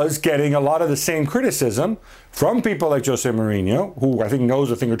 was getting a lot of the same criticism from people like Jose Mourinho, who I think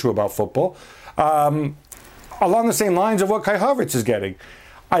knows a thing or two about football, along the same lines of what Kai Havertz is getting.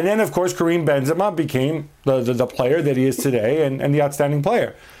 And then, of course, Karim Benzema became the player that he is today and the outstanding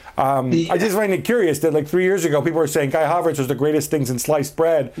player. I just find it curious that like 3 years ago, people were saying Kai Havertz was the greatest thing since sliced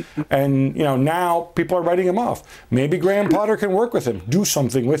bread. And, now people are writing him off. Maybe Graham Potter can work with him, do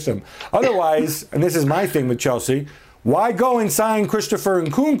something with him. Otherwise, and this is my thing with Chelsea, why go and sign Christopher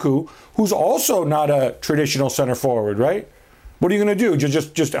Nkunku, who's also not a traditional center forward, right? What are you going to do?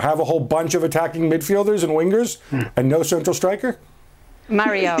 Just have a whole bunch of attacking midfielders and wingers and no central striker?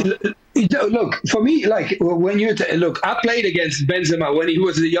 Mario. Look, for me, like when you look, I played against Benzema when he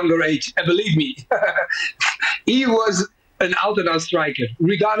was a younger age, and believe me, he was an out-and-out striker,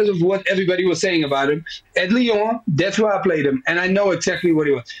 regardless of what everybody was saying about him. At Lyon, that's where I played him, and I know exactly what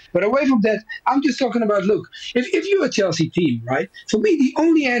he was. But away from that, I'm just talking about, look, if you're a Chelsea team, right, for me, the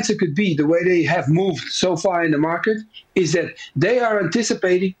only answer could be the way they have moved so far in the market is that they are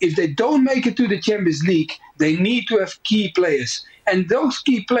anticipating if they don't make it to the Champions League, they need to have key players. And those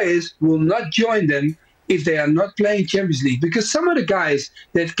key players will not join them if they are not playing Champions League. Because some of the guys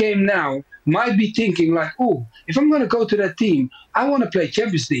that came now might be thinking like, oh, if I'm going to go to that team, I want to play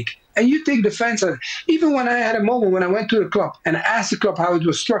Champions League. And you think the fans are... Even when I had a moment when I went to the club and asked the club how it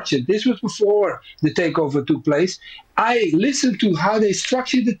was structured, this was before the takeover took place, I listened to how they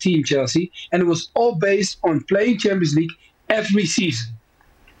structured the team, Chelsea, and it was all based on playing Champions League every season.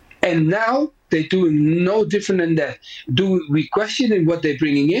 And now they're doing no different than that. Do we question in what they're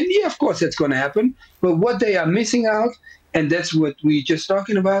bringing in? Yeah, of course that's going to happen. But what they are missing out, and that's what we're just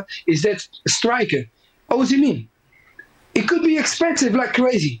talking about, is that striker. Oh, what do you mean? It could be expensive like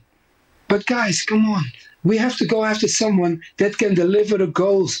crazy. But guys, come on. We have to go after someone that can deliver the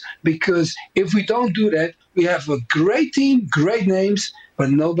goals. Because if we don't do that, we have a great team, great names, but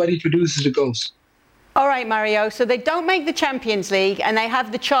nobody produces the goals. All right, Mario. So they don't make the Champions League, and they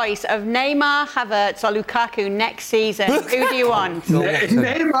have the choice of Neymar, Havertz, or Lukaku next season. Who do you want?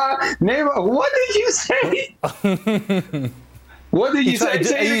 Neymar. What did you say? What did you say?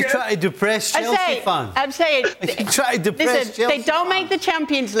 Are you trying to depress Chelsea fans? I'm saying. You trying to depress listen, Chelsea they don't make the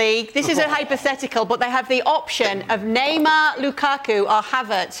Champions League. This is a hypothetical, but they have the option of Neymar, Lukaku, or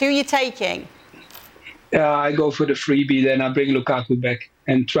Havertz. Who are you taking? I go for the freebie, then I bring Lukaku back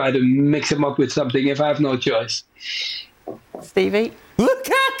and try to mix him up with something if I have no choice. Stevie?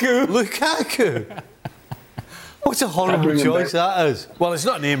 Lukaku! What a horrible choice that is. Well, it's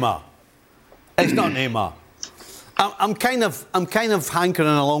not Neymar. I'm kind of hankering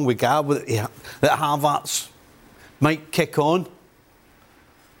along with Gab that Havertz might kick on.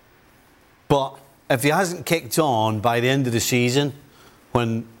 But if he hasn't kicked on by the end of the season,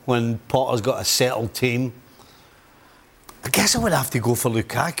 when Potter's got a settled team, I guess I would have to go for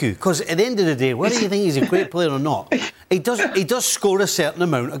Lukaku, because at the end of the day, whether you think he's a great player or not, he does score a certain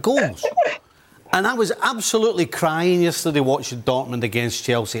amount of goals. And I was absolutely crying yesterday watching Dortmund against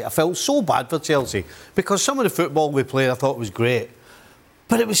Chelsea. I felt so bad for Chelsea because some of the football we played I thought was great,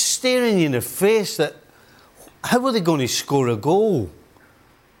 but it was staring you in the face that how are they going to score a goal?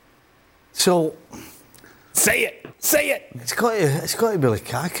 So say it. It's got to be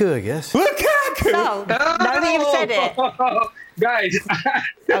Lukaku, I guess. So, now that you've said it, guys.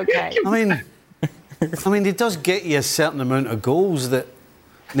 Okay. I mean, he does get you a certain amount of goals that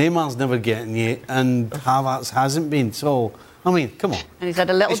Neymar's never getting you, and Havertz hasn't been. So, I mean, come on. And he's had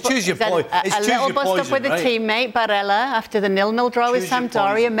a little, bust up with a teammate, Barella, after the 0-0 draw with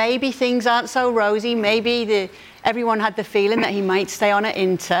Sampdoria. Maybe things aren't so rosy. Maybe everyone had the feeling that he might stay on at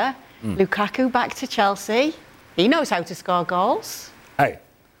Inter. Lukaku back to Chelsea. He knows how to score goals. Hey.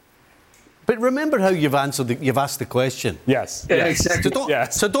 But remember how you've asked the question. Yes. Yeah, Yes. exactly.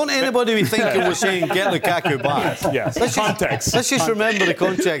 So don't anybody be thinking we're saying get Lukaku back. Yes. Let's just remember the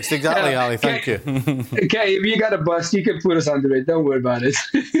context. Exactly, Ali. Thank you. Okay, if you got a bus, you can put us under it. Don't worry about it.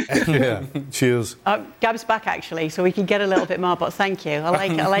 Yeah. Cheers. Gab's back actually, so we can get a little bit more. But thank you. I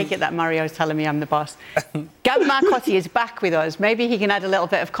like it that Mario's telling me I'm the boss. Gab Marcotti is back with us. Maybe he can add a little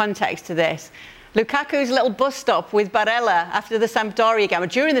bit of context to this. Lukaku's little bus stop with Barella after the Sampdoria game, or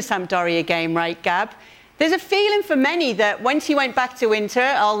during the Sampdoria game, right, Gab? There's a feeling for many that once he went back to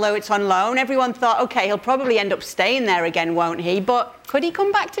Inter, although it's on loan, everyone thought, OK, he'll probably end up staying there again, won't he? But could he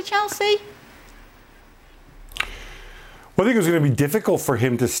come back to Chelsea? Well, I think it was going to be difficult for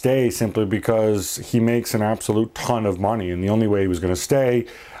him to stay simply because he makes an absolute ton of money. And the only way he was going to stay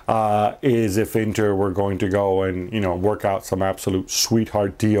is if Inter were going to go and, work out some absolute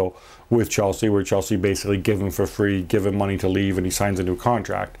sweetheart deal with Chelsea, where Chelsea basically give him for free, give him money to leave, and he signs a new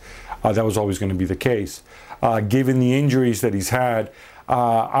contract. That was always going to be the case. Given the injuries that he's had,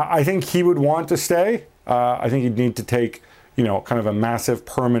 I think he would want to stay. I think he'd need to take, kind of a massive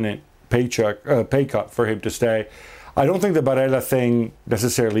permanent pay cut for him to stay. I don't think the Barella thing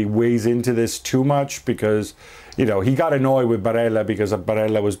necessarily weighs into this too much because, he got annoyed with Barella because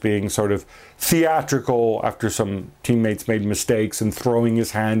Barella was being sort of theatrical after some teammates made mistakes and throwing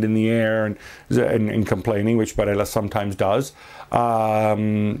his hand in the air and complaining, which Barella sometimes does. I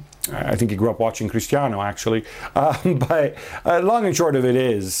think he grew up watching Cristiano, actually. But long and short of it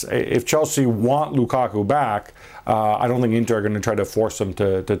is, if Chelsea want Lukaku back, I don't think Inter are going to try to force him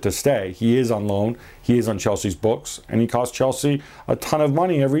to stay. He is on loan. He is on Chelsea's books, and he costs Chelsea a ton of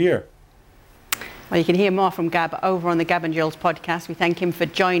money every year. Well, you can hear more from Gab over on the Gab and Jules podcast. We thank him for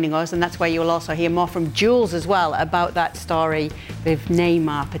joining us, and that's where you will also hear more from Jules as well about that story with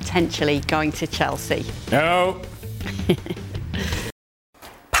Neymar potentially going to Chelsea. No.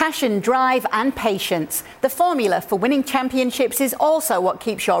 Passion, drive and patience. The formula for winning championships is also what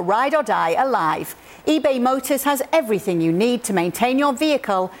keeps your ride or die alive. eBay Motors has everything you need to maintain your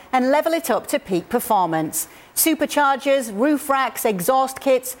vehicle and level it up to peak performance. Superchargers, roof racks, exhaust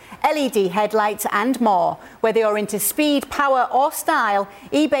kits, LED headlights and more. Whether you're into speed, power or style,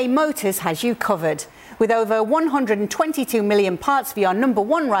 eBay Motors has you covered. With over 122 million parts for your number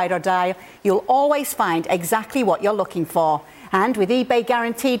one ride or die, you'll always find exactly what you're looking for. And with eBay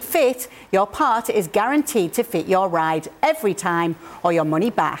Guaranteed Fit, your part is guaranteed to fit your ride every time or your money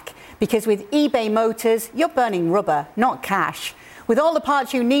back. Because with eBay Motors, you're burning rubber, not cash. With all the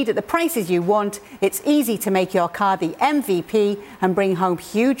parts you need at the prices you want, it's easy to make your car the MVP and bring home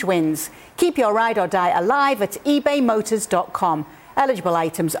huge wins. Keep your ride or die alive at ebaymotors.com. Eligible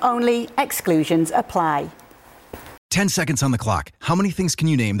items only. Exclusions apply. 10 seconds on the clock. How many things can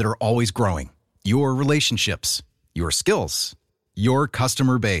you name that are always growing? Your relationships, your skills, your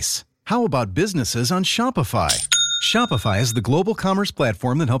customer base. How about businesses on Shopify? Shopify is the global commerce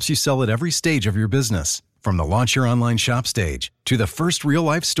platform that helps you sell at every stage of your business. From the launch your online shop stage, to the first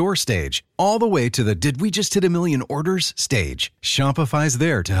real-life store stage, all the way to the did we just hit a million orders stage. Shopify's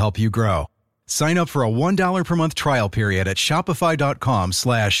there to help you grow. Sign up for a $1 per month trial period at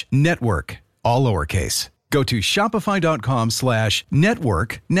shopify.com/network, all lowercase. Go to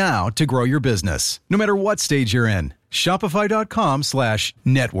shopify.com/network now to grow your business, no matter what stage you're in.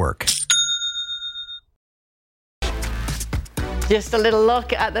 Shopify.com/network. Just a little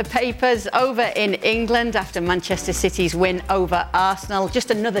look at the papers over in England after Manchester City's win over Arsenal. Just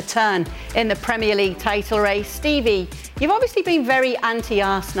another turn in the Premier League title race. Stevie, you've obviously been very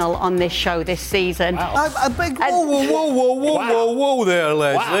anti-Arsenal on this show this season. Wow. A big whoa there,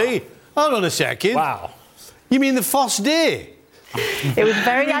 Leslie. Wow. Hold on a second. Wow. You mean the first day? It was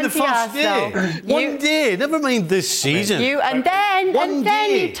very You mean the first anti-Arsenal. day? One day, never mind this season. And then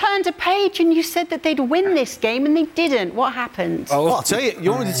day. you turned a page and you said that they'd win this game and they didn't. What happened? Well, I'll tell you.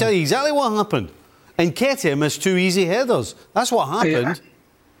 You want me to tell you exactly what happened? Nketiah missed 2 easy headers. That's what happened.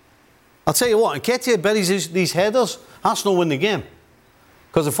 Yeah. I'll tell you what. Nketiah buries these headers. Arsenal win the game.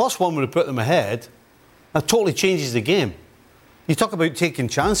 Because the first one would have put them ahead. That totally changes the game. You talk about taking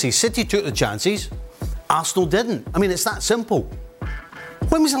chances. City took the chances. Arsenal didn't. I mean, it's that simple.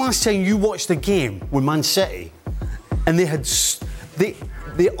 When was the last time you watched a game with Man City and they had the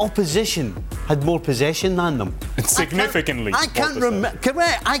opposition had more possession than them? Significantly. I can't remember.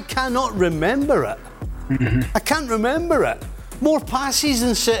 Correct. I cannot remember it. I can't remember it. More passes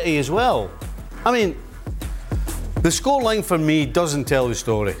than City as well. I mean, the scoreline for me doesn't tell the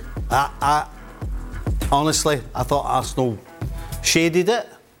story. Honestly, I thought Arsenal shaded it.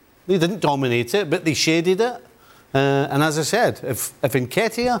 They didn't dominate it, but they shaded it. And as I said, if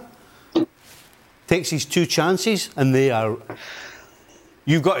Nketiah takes his 2 chances, and they are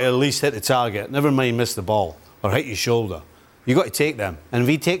you've got to at least hit the target. Never mind miss the ball or hit your shoulder. You've got to take them. And if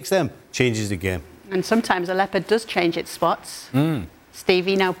he takes them, changes the game. And sometimes a leopard does change its spots.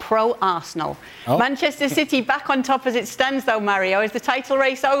 Stevie, now pro Arsenal. Oh. Manchester City back on top as it stands, though, Mario. Is the title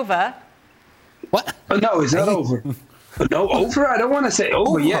race over? What? No, it's not over. No, over? I don't want to say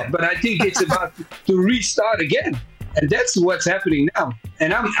over yet, but I think it's about to restart again. And that's what's happening now.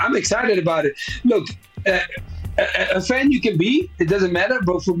 And I'm excited about it. Look, a fan you can be, it doesn't matter.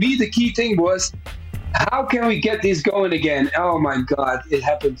 But for me, the key thing was, how can we get this going again? Oh, my God, it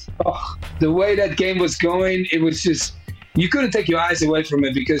happened. Oh, the way that game was going, it was just... You couldn't take your eyes away from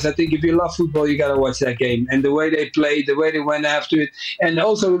it, because I think if you love football, you got to watch that game. And the way they played, the way they went after it. And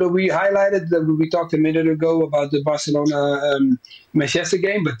also, we highlighted, we talked a minute ago about the Barcelona-Manchester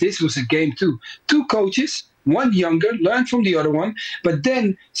game, but this was a game too. Two coaches, one younger, learned from the other one, but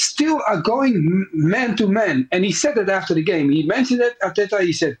then still are going man to man. And he said it after the game. He mentioned it, Arteta,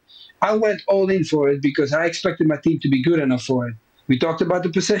 he said, I went all in for it because I expected my team to be good enough for it. We talked about the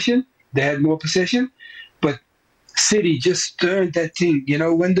possession. They had more possession, but City just turned that thing. You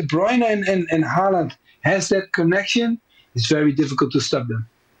know, when De Bruyne and Haaland has that connection, it's very difficult to stop them.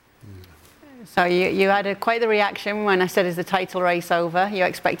 So you had quite the reaction when I said, is the title race over? You're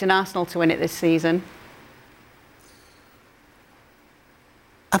expecting Arsenal to win it this season?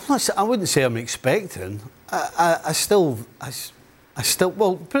 I wouldn't say I'm expecting. I still,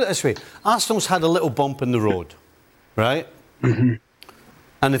 well, put it this way. Arsenal's had a little bump in the road, right? Mm-hmm.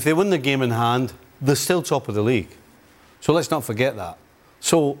 And if they win the game in hand, they're still top of the league. So let's not forget that.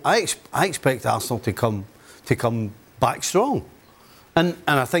 So I expect Arsenal to come back strong. And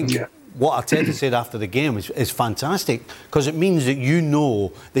I think what Arteta said after the game is fantastic, because it means that you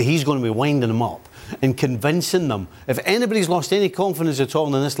know that he's going to be winding them up and convincing them. If anybody's lost any confidence at all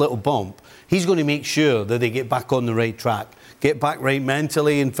in this little bump, he's going to make sure that they get back on the right track, get back right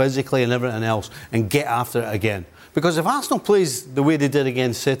mentally and physically and everything else, and get after it again. Because if Arsenal plays the way they did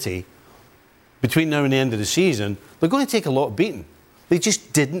against City between now and the end of the season, they're going to take a lot of beating. They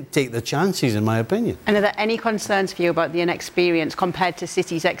just didn't take the chances, in my opinion. And are there any concerns for you about the inexperience compared to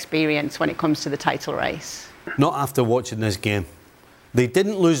City's experience when it comes to the title race? Not after watching this game. They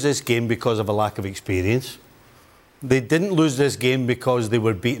didn't lose this game because of a lack of experience. They didn't lose this game because they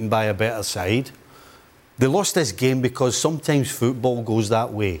were beaten by a better side. They lost this game because sometimes football goes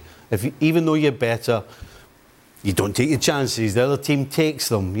that way. Even though you're better, you don't take your chances. The other team takes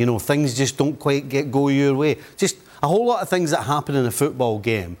them. You know, things just don't quite go your way. Just a whole lot of things that happen in a football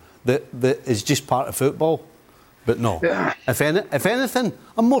game that is just part of football. But no, if anything,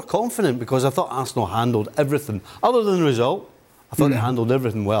 I'm more confident because I thought Arsenal handled everything. Other than the result, I thought they handled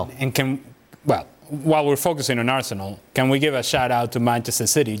everything well. And while we're focusing on Arsenal, can we give a shout out to Manchester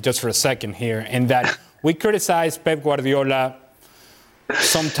City just for a second here, in that we criticize Pep Guardiola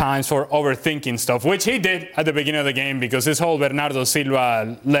sometimes for overthinking stuff, which he did at the beginning of the game, because this whole Bernardo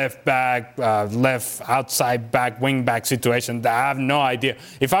Silva left back, left outside back, wing back situation, I have no idea.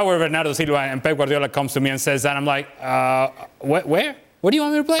 If I were Bernardo Silva and Pep Guardiola comes to me and says that, I'm like, where? What do you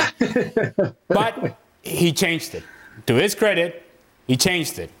want me to play? But he changed it. To his credit, he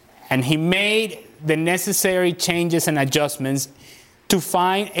changed it. And he made the necessary changes and adjustments to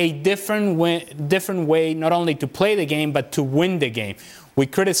find a different way not only to play the game, but to win the game. We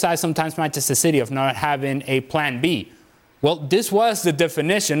criticize sometimes Manchester City of not having a plan B. Well, this was the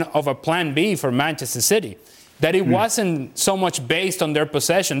definition of a plan B for Manchester City. That it wasn't so much based on their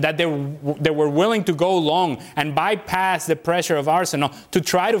possession, that they were willing to go long and bypass the pressure of Arsenal to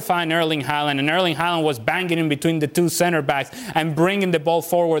try to find Erling Haaland. And Erling Haaland was banging in between the two center backs and bringing the ball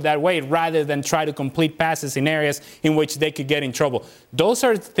forward that way, rather than try to complete passes in areas in which they could get in trouble. Those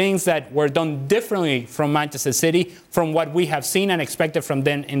are things that were done differently from Manchester City from what we have seen and expected from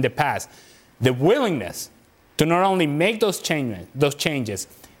them in the past. The willingness to not only make those changes,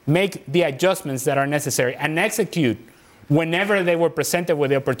 make the adjustments that are necessary, and execute whenever they were presented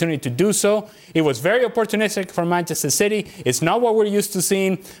with the opportunity to do so. It was very opportunistic for Manchester City. It's not what we're used to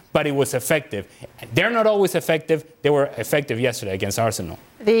seeing, but it was effective. They're not always effective. They were effective yesterday against Arsenal.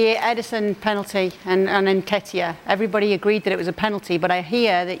 The Ederson penalty and Nketiah, everybody agreed that it was a penalty, but I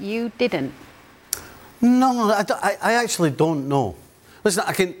hear that you didn't. No, I actually don't know. Listen,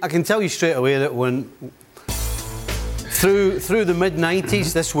 I can tell you straight away that when through the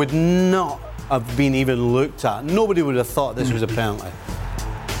mid-90s, this would not have been even looked at. Nobody would have thought this was a penalty.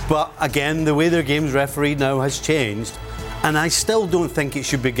 But again, the way their game's refereed now has changed, and I still don't think it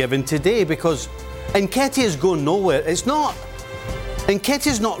should be given today, because Nketiah is going nowhere.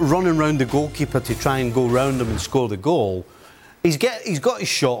 Nketiah's not running round the goalkeeper to try and go round him and score the goal. He's got his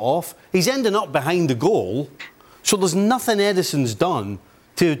shot off. He's ending up behind the goal. So there's nothing Ederson's done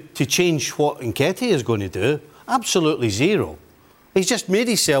to change what Nketiah is going to do? Absolutely zero. He's just made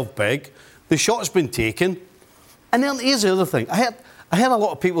himself big. The shot's been taken. And then here's the other thing. I heard a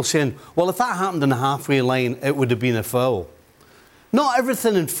lot of people saying, well, if that happened on the halfway line, it would have been a foul. Not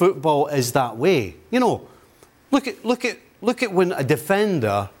everything in football is that way. You know, look at when a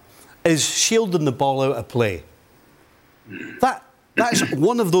defender is shielding the ball out of play. That's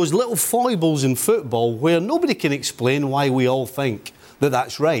one of those little foibles in football where nobody can explain why we all think that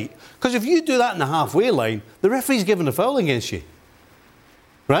that's right. Because if you do that in the halfway line, the referee's giving a foul against you.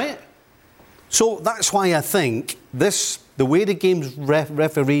 Right? So that's why I think the way the game's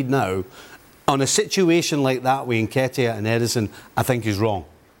refereed now, on a situation like that with Nketiah and Ederson, I think is wrong.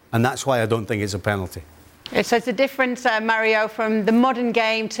 And that's why I don't think it's a penalty. So it's a difference, Mario, from the modern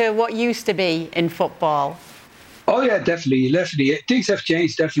game to what used to be in football. Oh yeah, definitely. Things have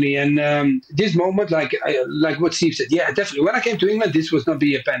changed, definitely. And this moment, like what Steve said, yeah, definitely. When I came to England, this was not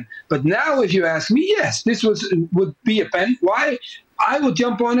be a pen. But now, if you ask me, yes, this would be a pen. Why? I would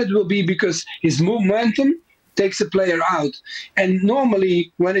jump on it will be because his momentum takes a player out. And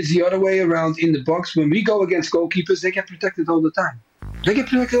normally, when it's the other way around in the box, when we go against goalkeepers, they get protected all the time.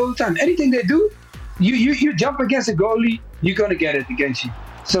 Anything they do, you jump against a goalie, you're going to get it against you.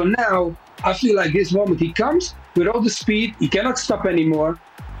 So now, I feel like this moment he comes with all the speed, he cannot stop anymore.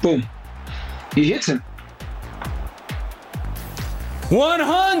 Boom. He hits him.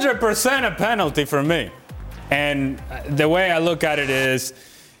 100% a penalty for me. And the way I look at it is,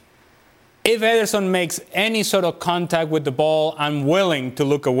 if Ederson makes any sort of contact with the ball, I'm willing to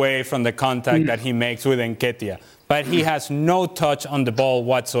look away from the contact that he makes with Nketiah. But he has no touch on the ball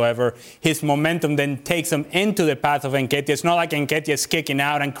whatsoever. His momentum then takes him into the path of Nketiah. It's not like Nketiah is kicking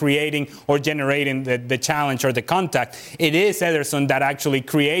out and creating or generating the challenge or the contact. It is Ederson that actually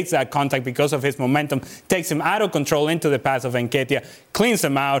creates that contact because of his momentum, takes him out of control into the path of Nketiah, cleans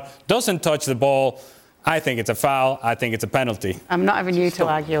him out, doesn't touch the ball. I think it's a foul. I think it's a penalty. I'm not having you to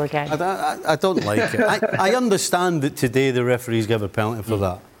argue again. I don't like it. I understand that today the referees give a penalty for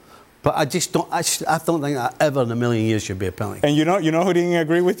that. But I just don't. I don't think that ever in a million years should be a penalty. And you know who didn't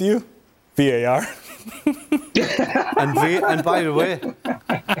agree with you? VAR. and by the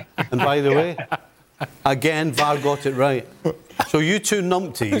way, again, VAR got it right. So you two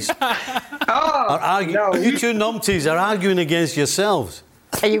numpties are arguing against yourselves.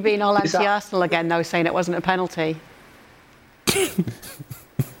 Are you being all anti-Arsenal again, though, saying it wasn't a penalty?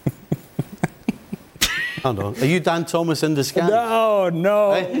 Hold on. Are you Dan Thomas in disguise?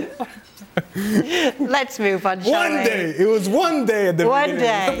 No. Hey? Let's move on, shall we? One day. It was one day at the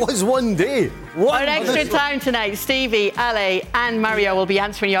beginning. It was one day. On Extra Time tonight, Stevie, Ale and Mario will be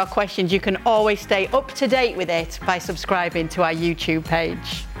answering your questions. You can always stay up to date with it by subscribing to our YouTube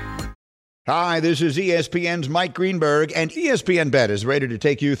page. Hi, this is ESPN's Mike Greenberg, and ESPN Bet is ready to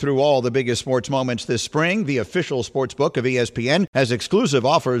take you through all the biggest sports moments this spring. The official sports book of ESPN has exclusive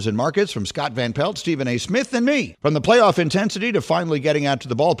offers and markets from Scott Van Pelt, Stephen A. Smith, and me. From the playoff intensity to finally getting out to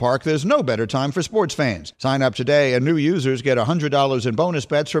the ballpark, there's no better time for sports fans. Sign up today, and new users get $100 in bonus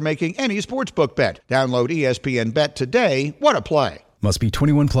bets for making any sportsbook bet. Download ESPN Bet today. What a play. Must be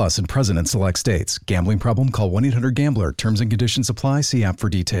 21 plus and present in select states. Gambling problem? Call 1-800-GAMBLER. Terms and conditions apply. See app for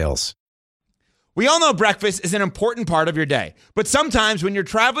details. We all know breakfast is an important part of your day, but sometimes when you're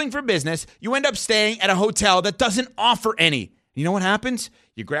traveling for business, you end up staying at a hotel that doesn't offer any. You know what happens?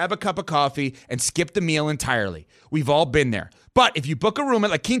 You grab a cup of coffee and skip the meal entirely. We've all been there. But if you book a room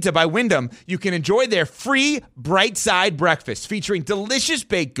at La Quinta by Wyndham, you can enjoy their free Bright Side breakfast featuring delicious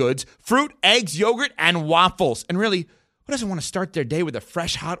baked goods, fruit, eggs, yogurt, and waffles. And really, who doesn't want to start their day with a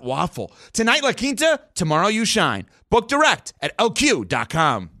fresh, hot waffle? Tonight, La Quinta, tomorrow you shine. Book direct at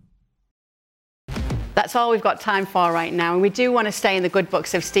lq.com. That's all we've got time for right now, and we do want to stay in the good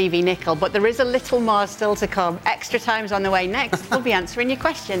books of Stevie Nicol, but there is a little more still to come. Extra Time's on the way next. We'll be answering your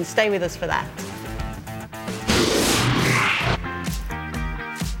questions. Stay with us for that.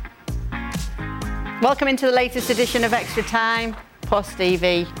 Welcome into the latest edition of Extra Time. Poor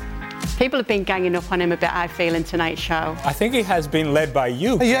Stevie. People have been ganging up on him a bit, I feel, in tonight's show. I think it has been led by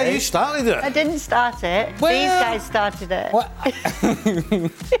you. Yeah, Kate. you started it. I didn't start it. Well, these guys started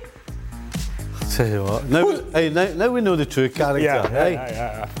it. Tell you what. Now we know the true character.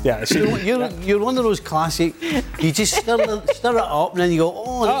 Yeah. You're one of those classic. You just stir it up and then you go,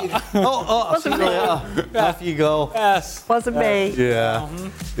 I'll see you later. Off you go. Yes. Wasn't me. Yeah.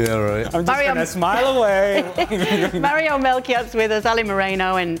 Yeah, right. I'm just going to smile away. Mario Melchiot's with us, Ali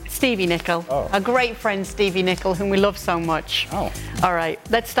Moreno and Stevie Nicol. Our great friend Stevie Nicol, whom we love so much. Oh. All right,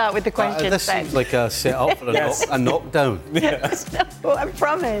 let's start with the questions This then. seems like a set-up for a knockdown. Yes. No, I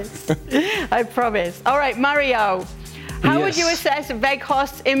promise. All right, Mario. How would you assess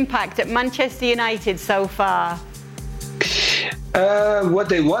Weghorst's impact at Manchester United so far? What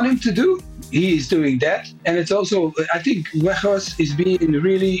they want him to do, he is doing that. And it's also, I think Weghorst is being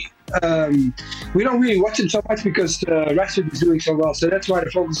really, we don't really watch him so much because Rashford is doing so well. So that's why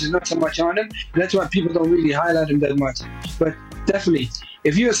the focus is not so much on him. And that's why people don't really highlight him that much. But definitely,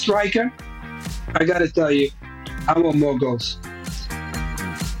 if you're a striker, I got to tell you, I want more goals.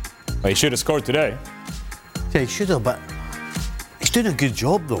 Well, he should have scored today. Yeah, he should have, but he's doing a good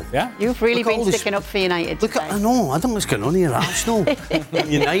job, though. Yeah. You've really been sticking up for United Look, today. I know, I don't know what's going on here. Arsenal,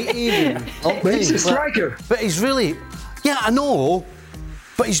 United. But he's a striker. But he's really, yeah, I know,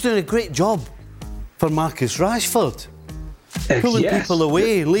 but he's doing a great job for Marcus Rashford. Pulling people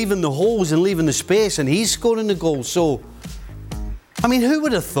away, leaving the holes and leaving the space, and he's scoring the goals. So, I mean, who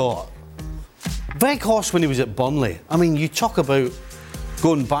would have thought? Weghorst, when he was at Burnley, I mean, you talk about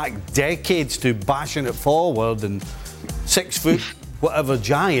going back decades to bashing it forward and 6 foot whatever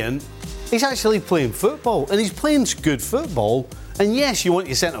giant, he's actually playing football, and he's playing good football. And yes, you want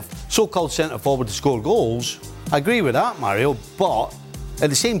your so-called centre forward to score goals. I agree with that, Mario, but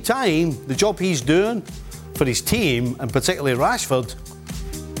at the same time, the job he's doing for his team, and particularly Rashford,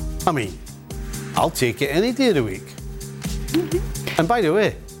 I mean, I'll take it any day of the week. And by the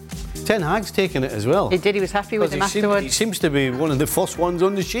way, Ten Hag's taken it as well. He did, he was happy with him afterwards. He seems to be one of the first ones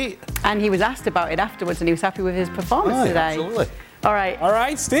on the sheet. And he was asked about it afterwards, and he was happy with his performance today. Absolutely. All right. All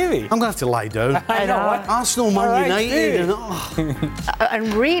right, Stevie. I'm going to have to lie down. I know. Arsenal, Man United.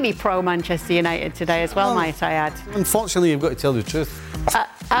 And really pro-Manchester United today as well, might I add. Unfortunately, you've got to tell the truth.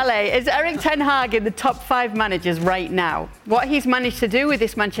 Ale, is Erik Ten Hag in the top 5 managers right now? What he's managed to do with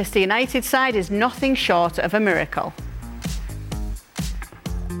this Manchester United side is nothing short of a miracle.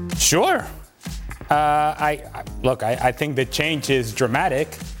 Sure. I think the change is dramatic.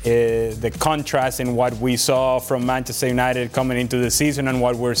 The contrast in what we saw from Manchester United coming into the season and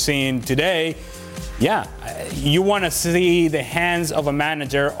what we're seeing today, yeah, you want to see the hands of a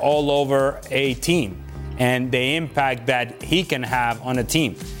manager all over a team and the impact that he can have on a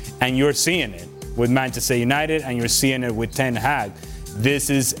team. And you're seeing it with Manchester United, and you're seeing it with Ten Hag. This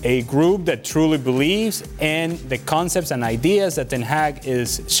is a group that truly believes in the concepts and ideas that Ten Hag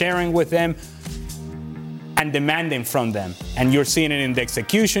is sharing with them and demanding from them. And you're seeing it in the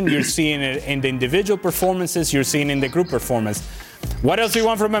execution, you're seeing it in the individual performances, you're seeing it in the group performance. What else do you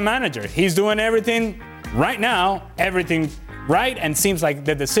want from a manager? He's doing everything right now, everything right, and seems like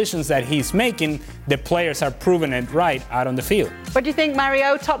the decisions that he's making, the players are proving it right out on the field. What do you think,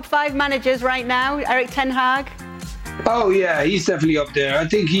 Mario? Top 5 managers right now, Erik Ten Hag? Oh, yeah, he's definitely up there. I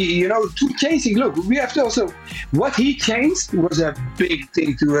think changing, look, we have to also, what he changed was a big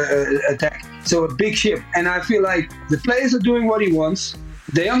thing to attack. So a big ship. And I feel like the players are doing what he wants.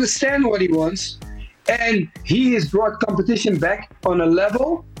 They understand what he wants. And he has brought competition back on a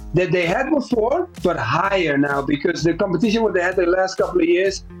level that they had before, but higher now, because the competition what they had the last couple of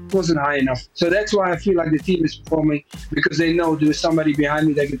years wasn't high enough. So that's why I feel like the team is performing, because they know there's somebody behind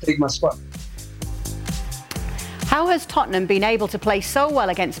me that can take my spot. How has Tottenham been able to play so well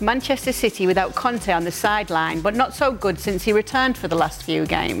against Manchester City without Conte on the sideline, but not so good since he returned for the last few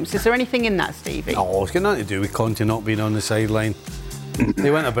games? Is there anything in that, Stevie? No, it's got nothing to do with Conte not being on the sideline.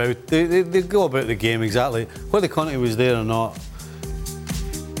 They went about, they go about the game exactly. Whether Conte was there or not,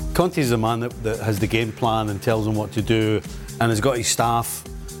 Conte's the man that has the game plan and tells them what to do, and has got his staff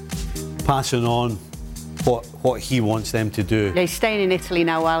passing on what he wants them to do. Yeah, he's staying in Italy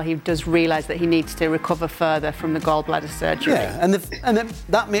now while he does realise that he needs to recover further from the gallbladder surgery. Yeah, and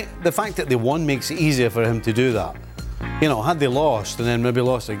the fact that they won makes it easier for him to do that. You know, had they lost and then maybe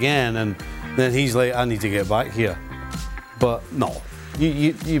lost again, and then he's like, I need to get back here. But no,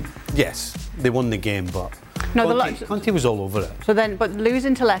 yes, they won the game, but no, Conte was all over it. So then, but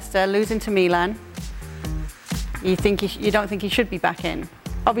losing to Leicester, losing to Milan, you don't think he should be back in?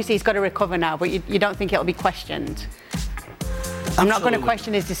 Obviously, he's got to recover now, but you don't think it'll be questioned? I'm not going to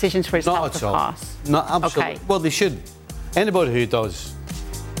question his decisions for his staff to pass. Not absolutely. Okay. Well, they should. Anybody who does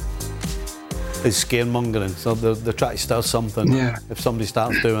is scaremongering, so they're trying to stir something. Yeah. If somebody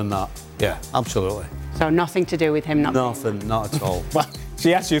starts doing that, yeah, absolutely. So nothing to do with him not. Nothing, not at all. Well,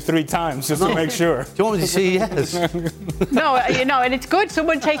 she asked you 3 times just to make sure. Do you want me to say yes? No, and it's good.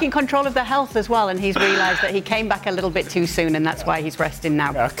 Someone taking control of the health as well, and he's realised that he came back a little bit too soon, and that's why he's resting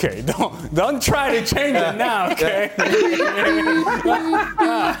now. Okay, don't try to change it now, okay?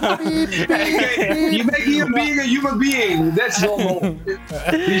 You make him being a human being. That's normal.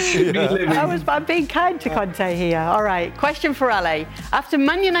 He should be living. I'm being kind to Conte here. All right, question for Ale. After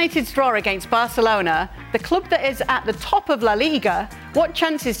Man United's draw against Barcelona, the club that is at the top of La Liga, what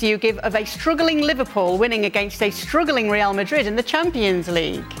chances do you give of a struggling Liverpool winning against a struggling Real Madrid in the Champions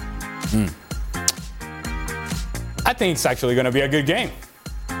League? I think it's actually going to be a good game.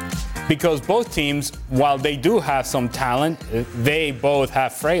 Because both teams, while they do have some talent, they both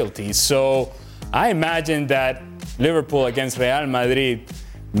have frailties. So I imagine that Liverpool against Real Madrid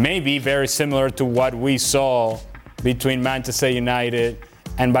may be very similar to what we saw between Manchester United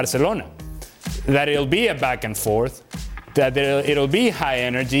and Barcelona. That it'll be a back and forth, that it'll be high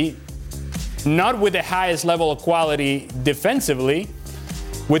energy, not with the highest level of quality defensively,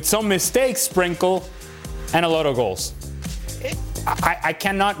 with some mistakes sprinkled and a lot of goals. I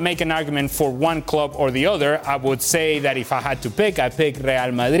cannot make an argument for one club or the other. I would say that if I had to pick, I pick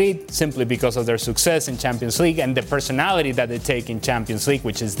Real Madrid simply because of their success in Champions League and the personality that they take in Champions League,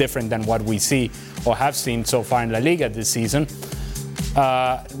 which is different than what we see or have seen so far in La Liga this season.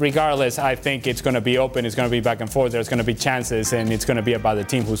 Regardless, I think it's going to be open, it's going to be back and forth, there's going to be chances, and it's going to be about the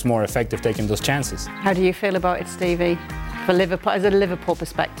team who's more effective taking those chances. How do you feel about it, Stevie, for Liverpool, as a Liverpool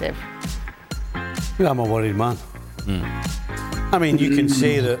perspective? Yeah, I'm a worried man. I mean, you can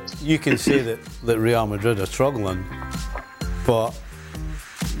say that Real Madrid are struggling, but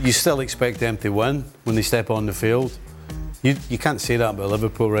you still expect them to win when they step on the field. You can't say that about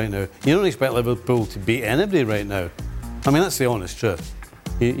Liverpool right now. You don't expect Liverpool to beat anybody right now. I mean, that's the honest truth.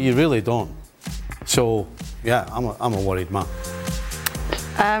 You really don't. So, yeah, I'm a worried man.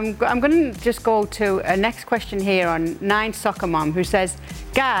 I'm going to just go to a next question here on 9 Soccer Mom, who says,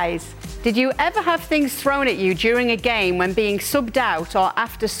 guys, did you ever have things thrown at you during a game when being subbed out or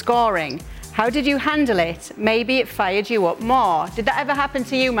after scoring? How did you handle it? Maybe it fired you up more. Did that ever happen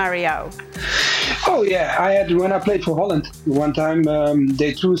to you, Mario? Oh yeah, I had when I played for Holland. One time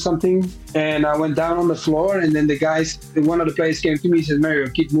they threw something and I went down on the floor, and then one of the players came to me and said, Mario,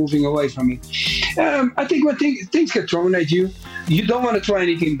 keep moving away from me. I think when things get thrown at you, you don't want to try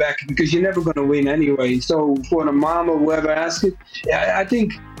anything back because you're never going to win anyway. So for the mom or whoever asked it, I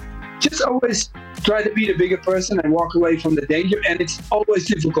think just always try to be the bigger person and walk away from the danger. And it's always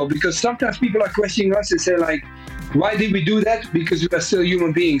difficult because sometimes people are questioning us and say, like, why did we do that? Because we are still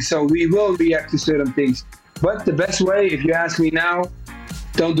human beings, so we will react to certain things. But the best way, if you ask me now,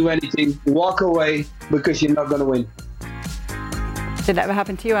 don't do anything. Walk away because you're not going to win. Did that ever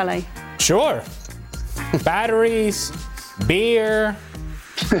happen to you, LA? Sure. Batteries, beer.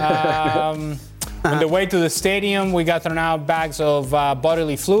 On the way to the stadium, we got thrown out bags of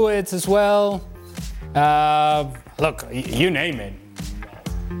bodily fluids as well. Look, you name it.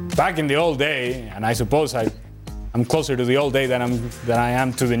 Back in the old day, and I suppose I'm closer to the old day than I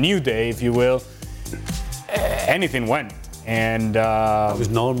am to the new day, if you will. Anything went, and it was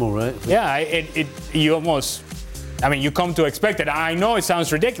normal, right? Yeah, you almost. I mean, you come to expect it. I know it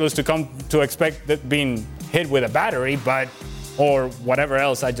sounds ridiculous to come to expect that being hit with a battery, or whatever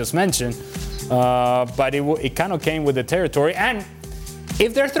else I just mentioned. But it kind of came with the territory. And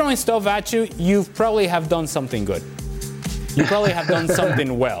if they're throwing stuff at you, you probably have done something good. You probably have done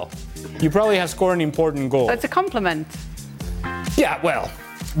something well. You probably have scored an important goal. So it's a compliment. Yeah, well,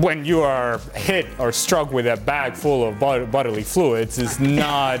 when you are hit or struck with a bag full of bodily fluids, it's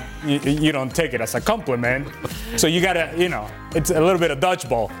not, you don't take it as a compliment. So you gotta, it's a little bit of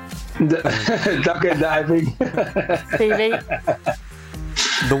dodgeball. Duck and diving. Stevie?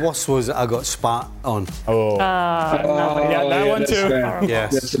 The worst was I got spat on. Oh. Yeah, that one too.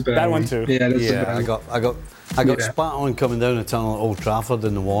 Yes, that one too. Yeah, I got spat on coming down the tunnel at Old Trafford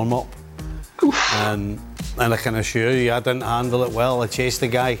in the warm-up. And I can assure you, I didn't handle it well. I chased the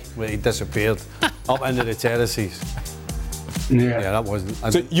guy, but he disappeared up into the terraces. Yeah, that wasn't.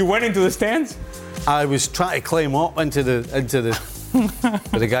 So you went into the stands? I was trying to climb up into the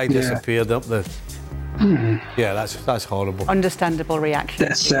but the guy disappeared up the. Yeah, that's horrible. Understandable reaction.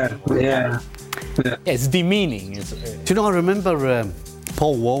 That's sad. Yeah. It's demeaning. Do you know? I remember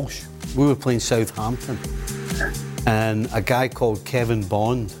Paul Walsh. We were playing Southampton, and a guy called Kevin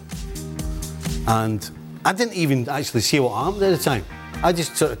Bond. And I didn't even actually see what happened at the time. I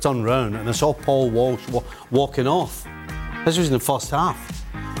just sort of turned around and I saw Paul Walsh walking off. This was in the first half.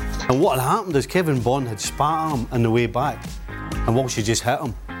 And what had happened is Kevin Bond had spat him on the way back, and Walsh had just hit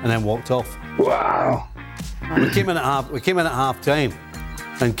him and then walked off. Wow. We came in at half time,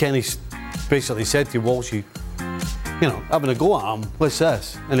 and Kenny basically said to Walsh, having a go at him, what's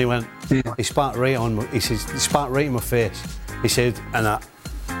this? And he went, he spat right on me. He says, he spat right in my face. He said,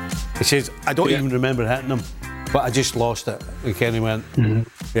 he says, I don't even remember hitting him, but I just lost it. And Kenny went,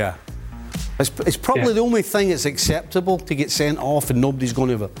 yeah. It's probably the only thing that's acceptable to get sent off, and nobody's going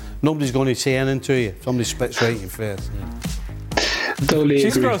to say anything to you. Somebody spits right in your face. Totally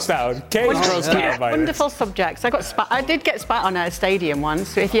She's agree. grossed out. Kay's grossed out by this. Wonderful subjects. I did get spat on at a stadium once.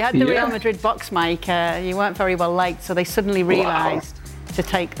 So if you had the Real Madrid box mic, you weren't very well liked. So they suddenly realised to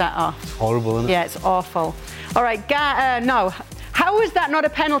take that off. Horrible, isn't it? Yeah, it's awful. All right, no. How was that not a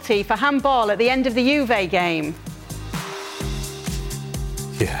penalty for handball at the end of the Juve game?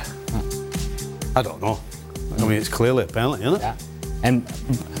 Yeah. I don't know. I mean, it's clearly a penalty, isn't it? Yeah. And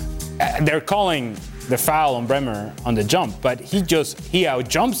they're calling the foul on Bremer on the jump, but he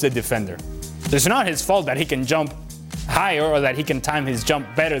outjumps the defender. It's not his fault that he can jump higher or that he can time his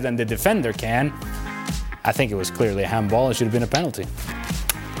jump better than the defender can. I think it was clearly a handball. It should have been a penalty.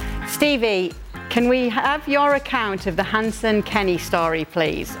 Stevie, can we have your account of the Hansen-Kenny story,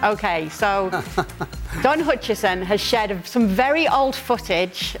 please? Okay, so Don Hutchison has shared some very old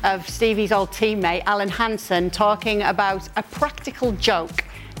footage of Stevie's old teammate, Alan Hansen, talking about a practical joke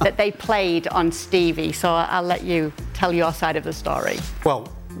that they played on Stevie. So I'll let you tell your side of the story. Well,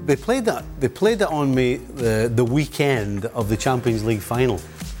 they played that on me the weekend of the Champions League final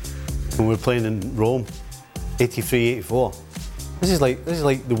when we were playing in Rome, 83-84. This is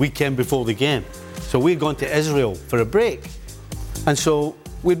like the weekend before the game. So we'd gone to Israel for a break. And so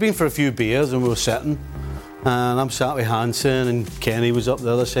we'd been for a few beers and we were sitting. And I'm sat with Hansen and Kenny was up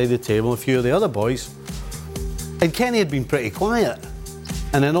the other side of the table, a few of the other boys. And Kenny had been pretty quiet.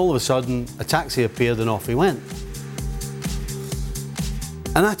 And then all of a sudden, a taxi appeared and off he went.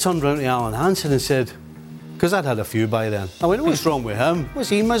 And I turned round to Alan Hansen and said, because I'd had a few by then, I went, what's wrong with him? What's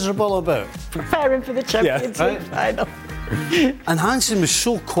he miserable about? Preparing for the Champions League final. And Hansen was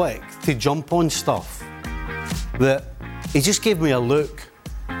so quick to jump on stuff that he just gave me a look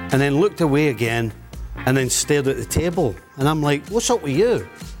and then looked away again and then stared at the table. And I'm like, what's up with you?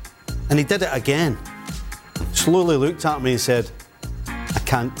 And he did it again. Slowly looked at me and said, I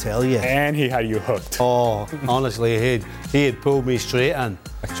can't tell you. And he had you hooked. Oh, honestly, he had pulled me straight in.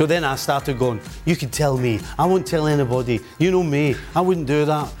 So then I started going, you can tell me. I won't tell anybody. You know me. I wouldn't do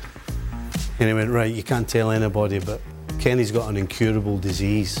that. And he went, right, you can't tell anybody, but Kenny's got an incurable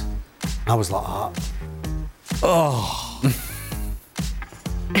disease. I was like, oh.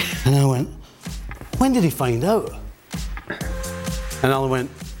 And I went, when did he find out? And Alan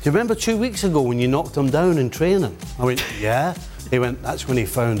went, do you remember 2 weeks ago when you knocked him down in training? I went, yeah. He went, that's when he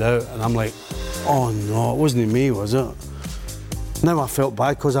found out. And I'm like, oh no, it wasn't me, was it? Now I felt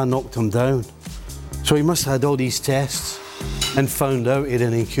bad because I knocked him down. So he must have had all these tests and found out he had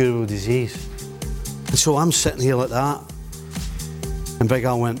an incurable disease. And so I'm sitting here like that. And Big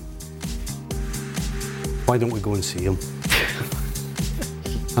Al went, why don't we go and see him?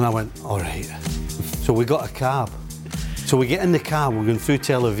 And I went, all right. So we got a cab. So we get in the cab, we're going through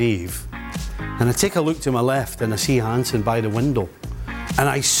Tel Aviv. And I take a look to my left and I see Hansen by the window. And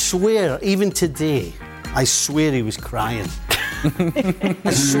I swear, even today, I swear he was crying.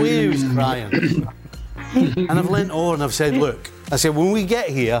 I swear he was crying. And I've leant over and I've said, look, I said, when we get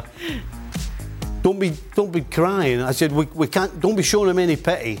here, don't be crying. I said, we can't, don't be showing him any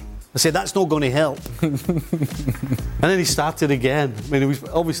pity. I said, that's not going to help. And then he started again. I mean, he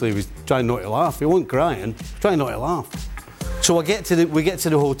was trying not to laugh. He wasn't crying, trying not to laugh. So we get to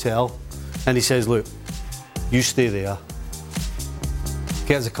the hotel and he says, look, you stay there.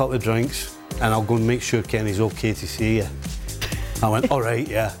 Get us a couple of drinks and I'll go and make sure Kenny's okay to see you. I went, all right,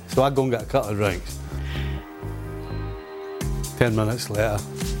 yeah. So I go and get a couple of drinks. 10 minutes later,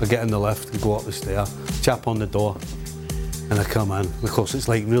 I get in the lift and go up the stair, tap on the door, and I come in. Of course, it's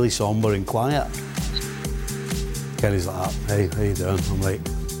like really somber and quiet. Kenny's like, hey, how you doing? I'm like,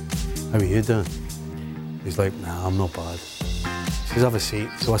 how are you doing? He's like, nah, I'm not bad. He says, have a seat.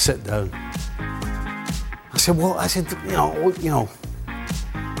 So I sit down. I said, well, you know,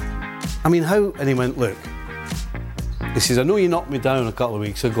 I mean, how? And he went, look, he says, I know you knocked me down a couple of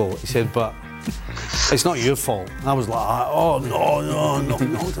weeks ago. He said, but it's not your fault. And I was like, oh, no, knocked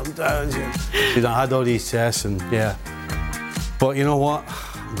him down. He said, I had all these tests and yeah. But you know what?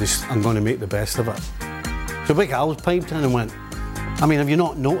 I'm going to make the best of it. So Big Al was piped in and went, I mean, have you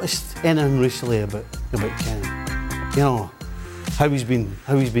not noticed anything recently about Kenny? You know, how he's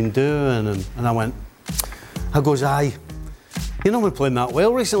been doing? And I went, I goes, aye. You not been playing that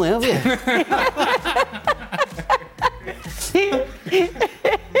well recently, have you?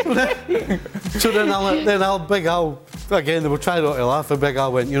 So then Big Al, again, they were trying not to laugh, and Big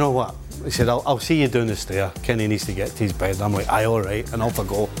Al went, you know what? He said, I'll see you down the stair. Kenny needs to get to his bed. I'm like, aye, all right, and off I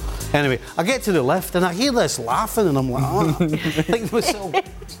go. Anyway, I get to the lift, and I hear this laughing, and I'm like, oh. Think to myself,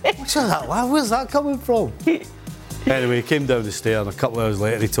 what's that laugh? Where's that coming from? Anyway, he came down the stair, and a couple of hours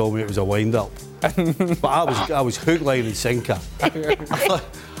later, he told me it was a wind-up. But I was hook, line and sinker.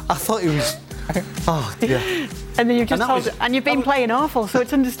 I thought he was Oh, dear. And then you've just And that told, was- and you've been playing awful, so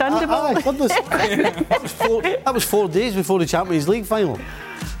it's understandable. Aye, goodness. that was 4 days before the Champions League final.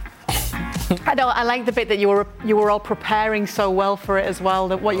 I know. I like the bit that you were all preparing so well for it as well.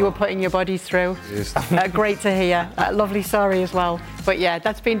 That what you were putting your body through. Great to hear. Lovely story as well. But yeah,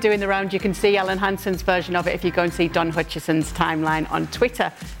 that's been doing the round. You can see Ellen Hanson's version of it if you go and see Don Hutchison's timeline on Twitter.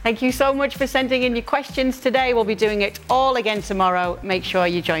 Thank you so much for sending in your questions today. We'll be doing it all again tomorrow. Make sure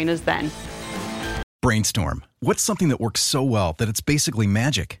you join us then. Brainstorm. What's something that works so well that it's basically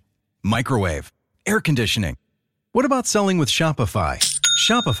magic? Microwave. Air conditioning. What about selling with Shopify?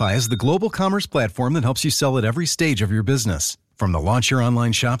 Shopify is the global commerce platform that helps you sell at every stage of your business. From the launch your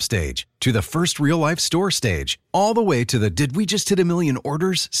online shop stage, to the first real-life store stage, all the way to the did we just hit a million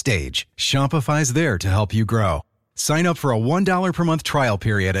orders stage. Shopify's there to help you grow. Sign up for a $1 per month trial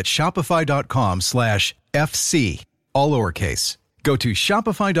period at shopify.com/FC, all lowercase. Go to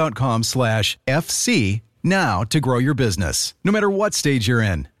shopify.com/FC now to grow your business, no matter what stage you're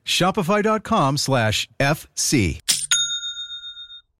in. Shopify.com/FC.